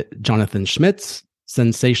 Is it Jonathan Schmidt's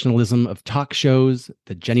sensationalism of talk shows,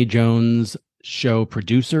 the Jenny Jones show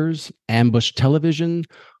producers, ambush television,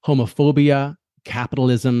 homophobia,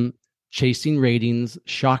 capitalism, chasing ratings,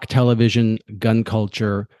 shock television, gun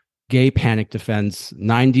culture, gay panic defense,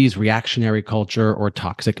 90s reactionary culture, or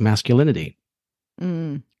toxic masculinity?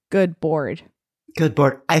 Good board. Good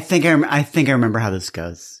board. I think I remember how this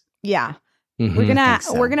goes. Yeah. Mm-hmm.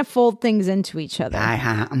 We're gonna fold things into each other.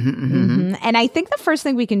 And I think the first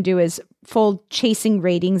thing we can do is fold chasing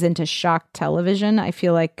ratings into shock television. I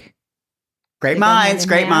feel like great minds.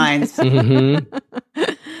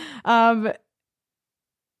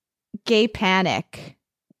 Gay panic.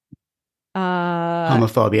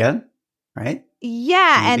 Homophobia, right?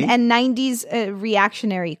 Yeah, maybe. and 90s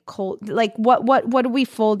reactionary cult. Like what do we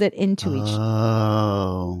fold it into each?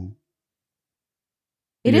 Oh.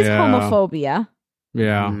 It is homophobia.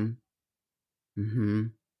 Yeah. Mm-hmm.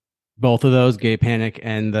 Both of those, gay panic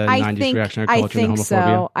and the 90s reactionary culture and homophobia.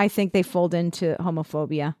 So. I think they fold into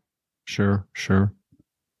homophobia. Sure.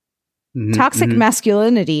 Toxic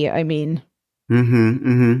masculinity, I mean.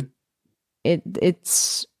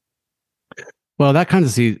 It's well, that kind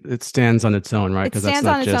of it stands on its own, right? It stands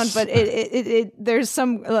on its own, but it there's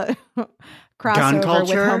some crossover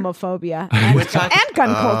with homophobia and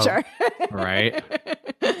gun culture. Right.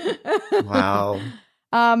 Wow.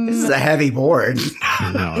 This is a heavy board.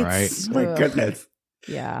 I know, right? My goodness.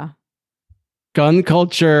 Yeah. Gun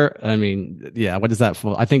culture. I mean, yeah. What is that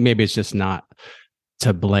for? I think maybe it's just not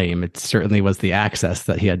to blame. It certainly was the access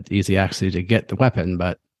that he had easy access to get the weapon,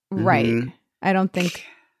 but right. I don't think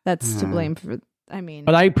that's to blame for. I mean,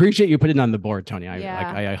 but I appreciate you putting it on the board, Tony. I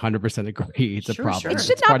 100% agree. It's a problem. It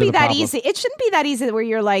should not be that easy. It shouldn't be that easy where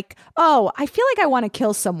you're like, oh, I feel like I want to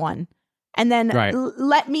kill someone. And then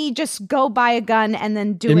let me just go buy a gun and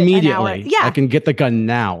then do immediately. It an hour. Yeah. I can get the gun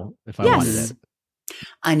now if I wanted it.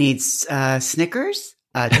 I need Snickers,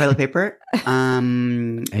 toilet paper,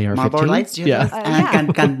 Marlboro Lights. Yeah. And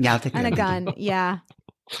a gun. Yeah, I'll take and a gun. Yeah.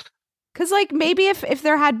 Because like maybe if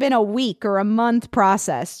there had been a week or a month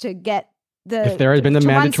process to get if there had been a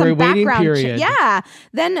mandatory waiting period,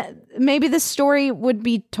 then maybe the story would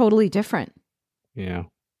be totally different. Yeah.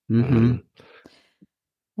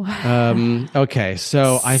 Okay,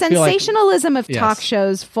 so I feel like sensationalism of talk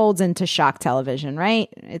shows folds into shock television, right?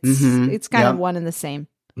 It's kind of one and the same.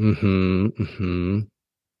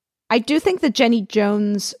 I do think the Jenny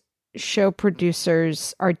Jones show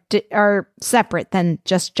producers are separate than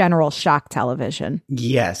just general shock television.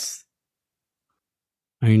 Yes,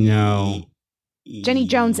 I know. Jenny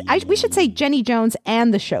Jones. We should say Jenny Jones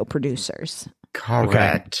and the show producers.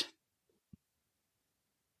 Correct.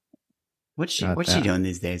 What's she doing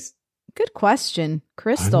these days? Good question.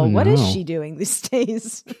 Crystal, what is she doing these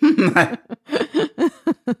days?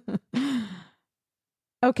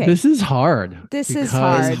 Okay. This is hard. This is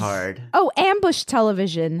hard. Oh, ambush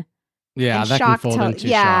television. Yeah, that can fold into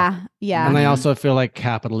shock. Yeah. And I also feel like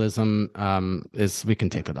capitalism we can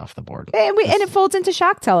take that off the board. And it folds into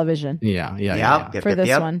shock television. Yeah. For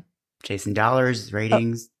this one. Chasing dollars,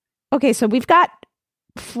 ratings. Okay, so we've got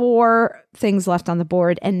 4 things left on the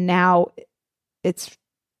board, and now it's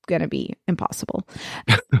going to be impossible.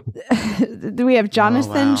 We have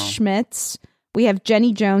Jonathan Schmitz. We have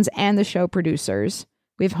Jenny Jones and the show producers.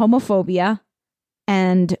 We have homophobia,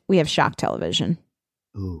 and we have shock television.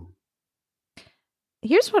 Ooh.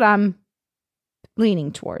 Here's what I'm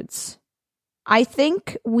leaning towards. I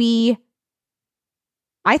think I'm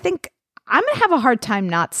going to have a hard time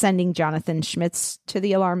not sending Jonathan Schmitz to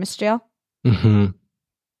the alarmist jail. Mm-hmm.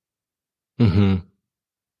 Mm-hmm.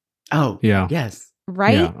 Oh, yeah. Yes.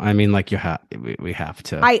 Right? Yeah. I mean, like we have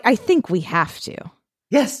to. I think we have to.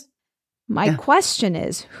 Yes. My question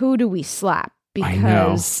is, who do we slap?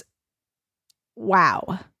 Because,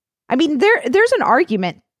 wow. I mean, there's an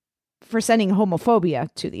argument for sending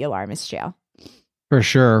homophobia to the alarmist jail. For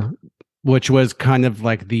sure. Which was kind of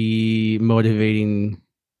like the motivating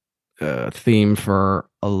theme for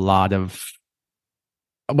a lot of...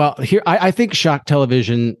 Well, here, I think shock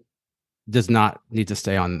television does not need to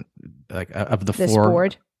stay on, like, of the this 4.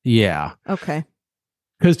 board? Yeah. Okay.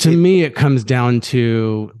 Because to me, it comes down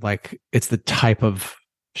to, like, it's the type of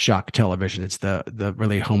shock television. It's the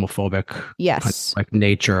really homophobic yes. kind of, like,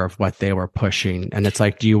 nature of what they were pushing. And it's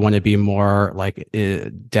like, do you want to be more like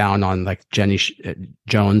down on like Jenny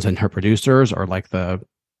Jones and her producers, or like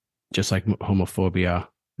just like homophobia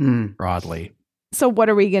broadly? So what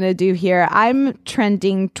are we going to do here? I'm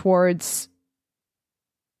trending towards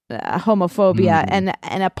homophobia,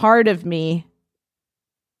 and a part of me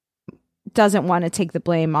doesn't want to take the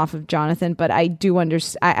blame off of Jonathan, but I do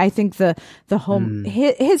understand. I think his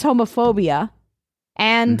homophobia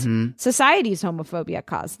and society's homophobia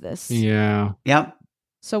caused this. Yeah. Yep.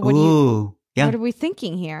 So what are we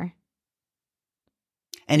thinking here?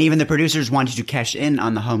 And even the producers wanted to cash in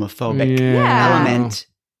on the homophobic element.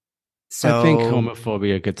 So I think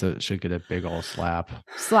homophobia should get a big old slap.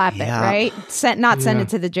 Slap it, right? Send it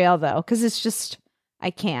to the jail though, because it's just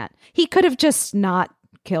I can't. He could have just not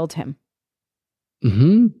killed him.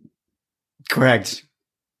 Mm-hmm. Correct.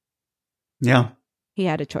 Yeah. He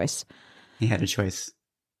had a choice.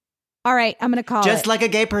 All right, I'm going to call just like a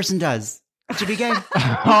gay person does. To be gay.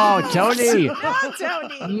 Oh, Tony. Oh,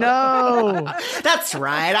 Tony. No. That's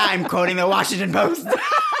right. I'm quoting the Washington Post.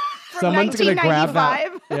 Someone's going to grab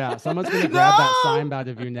that. Yeah, someone's going to grab that sign out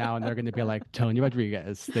of you now, and they're going to be like, Tony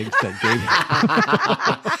Rodriguez thinks that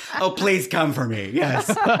gay. Oh, please come for me. Yes.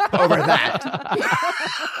 Over that.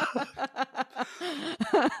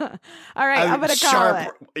 All right, I'm going to call it.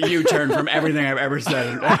 U-turn from everything I've ever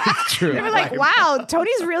said. That's true. They were like, wow,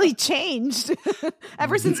 Tony's really changed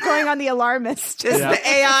ever since going on The Alarmist. It's the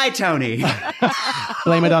AI, Tony.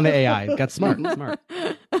 Blame it on the AI. Got smart.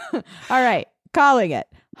 All right, calling it.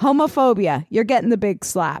 Homophobia, you're getting the big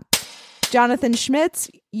slap. Jonathan Schmitz,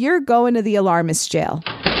 you're going to the alarmist jail.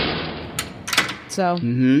 So.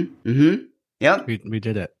 Yep. We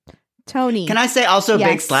did it. Tony. Can I say also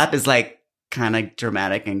big slap is like kind of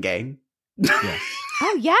dramatic and gay? Yes.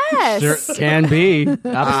 Oh, yes. Sure can be.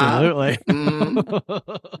 Absolutely.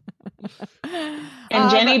 And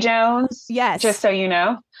Jenny Jones, yes. Just so you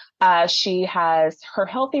know, she has her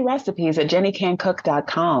healthy recipes at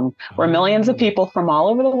jennycancook.com, where millions of people from all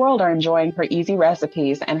over the world are enjoying her easy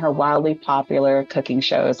recipes and her wildly popular cooking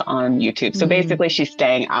shows on YouTube. So basically, she's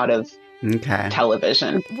staying out of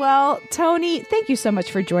television. Well, Tony, thank you so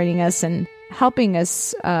much for joining us and helping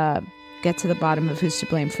us get to the bottom of who's to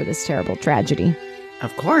blame for this terrible tragedy.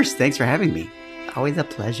 Of course. Thanks for having me. Always a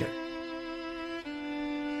pleasure.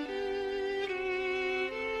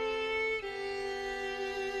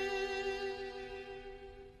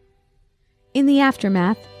 In the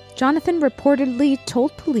aftermath, Jonathan reportedly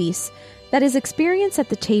told police that his experience at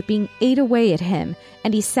the taping ate away at him,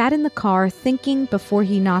 and he sat in the car thinking before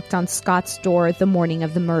he knocked on Scott's door the morning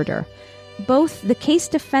of the murder. Both the case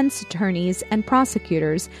defense attorneys and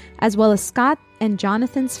prosecutors, as well as Scott and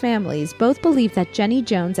Jonathan's families, both believe that Jenny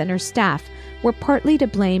Jones and her staff were partly to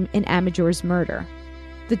blame in Amedure's murder.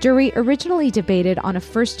 The jury originally debated on a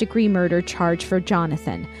first-degree murder charge for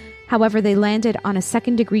Jonathan. However, they landed on a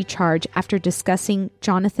second-degree charge after discussing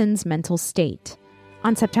Jonathan's mental state.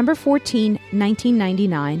 On September 14,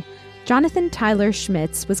 1999, Jonathan Tyler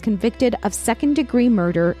Schmitz was convicted of second-degree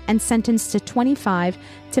murder and sentenced to 25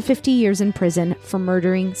 to 50 years in prison for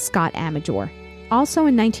murdering Scott Amedure. Also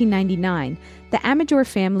in 1999, the Amedure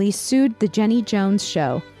family sued The Jenny Jones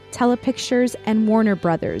Show, Telepictures, and Warner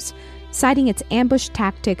Brothers, citing its ambush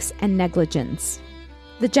tactics and negligence.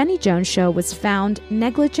 The Jenny Jones Show was found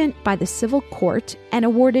negligent by the civil court and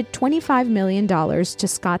awarded $25 million to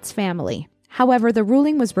Scott's family. However, the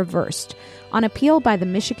ruling was reversed on appeal by the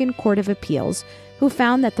Michigan Court of Appeals, who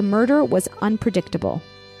found that the murder was unpredictable.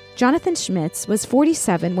 Jonathan Schmitz was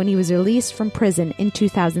 47 when he was released from prison in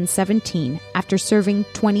 2017 after serving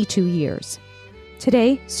 22 years.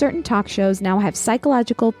 Today, certain talk shows now have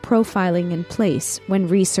psychological profiling in place when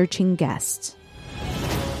researching guests.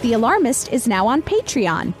 The Alarmist is now on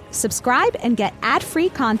Patreon. Subscribe and get ad-free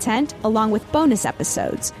content along with bonus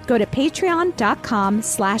episodes. Go to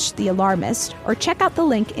patreon.com/thealarmist or check out the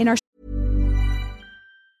link in our...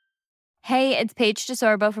 Hey, it's Paige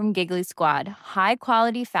DeSorbo from Giggly Squad. High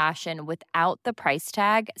quality fashion without the price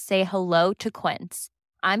tag. Say hello to Quince.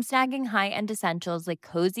 I'm snagging high-end essentials like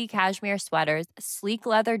cozy cashmere sweaters, sleek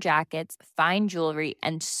leather jackets, fine jewelry,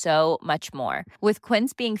 and so much more. With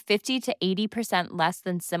Quince being 50 to 80% less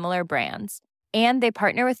than similar brands. And they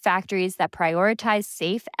partner with factories that prioritize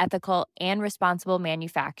safe, ethical, and responsible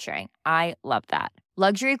manufacturing. I love that.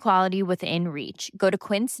 Luxury quality within reach. Go to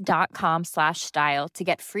quince.com/style to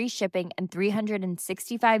get free shipping and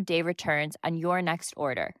 365-day returns on your next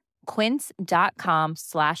order.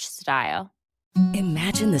 Quince.com/style.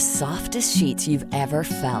 Imagine the softest sheets you've ever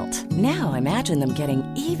felt. Now imagine them getting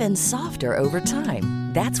even softer over time.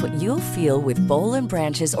 That's what you'll feel with Boll &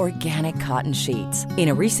 Branch's organic cotton sheets. In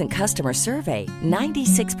a recent customer survey,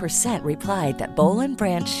 96% replied that Boll &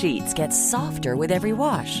 Branch sheets get softer with every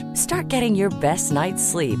wash. Start getting your best night's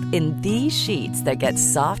sleep in these sheets that get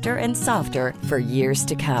softer and softer for years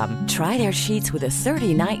to come. Try their sheets with a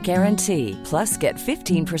 30-night guarantee. Plus, get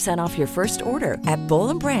 15% off your first order at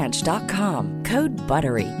bollandbranch.com. Code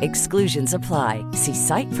BUTTERY. Exclusions apply. See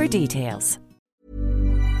site for details.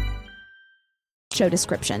 Show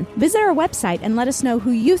description. Visit our website and let us know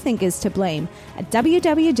who you think is to blame at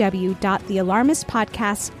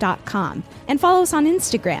www.thealarmistpodcast.com and follow us on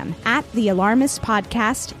Instagram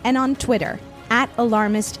 @thealarmistpodcast and on Twitter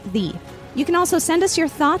 @alarmistthe. You can also send us your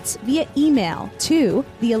thoughts via email to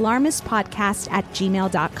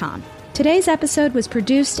thealarmistpodcast@gmail.com. Today's episode was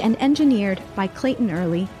produced and engineered by Clayton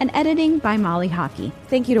Early and editing by Molly Hockey.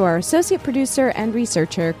 Thank you to our associate producer and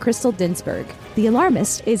researcher, Crystal Dinsberg. The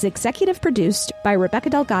Alarmist is executive produced by Rebecca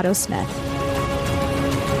Delgado Smith.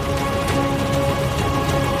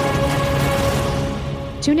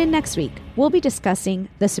 Tune in next week. We'll be discussing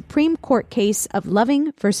the Supreme Court case of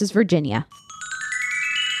Loving versus Virginia.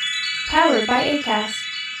 Powered by Acast.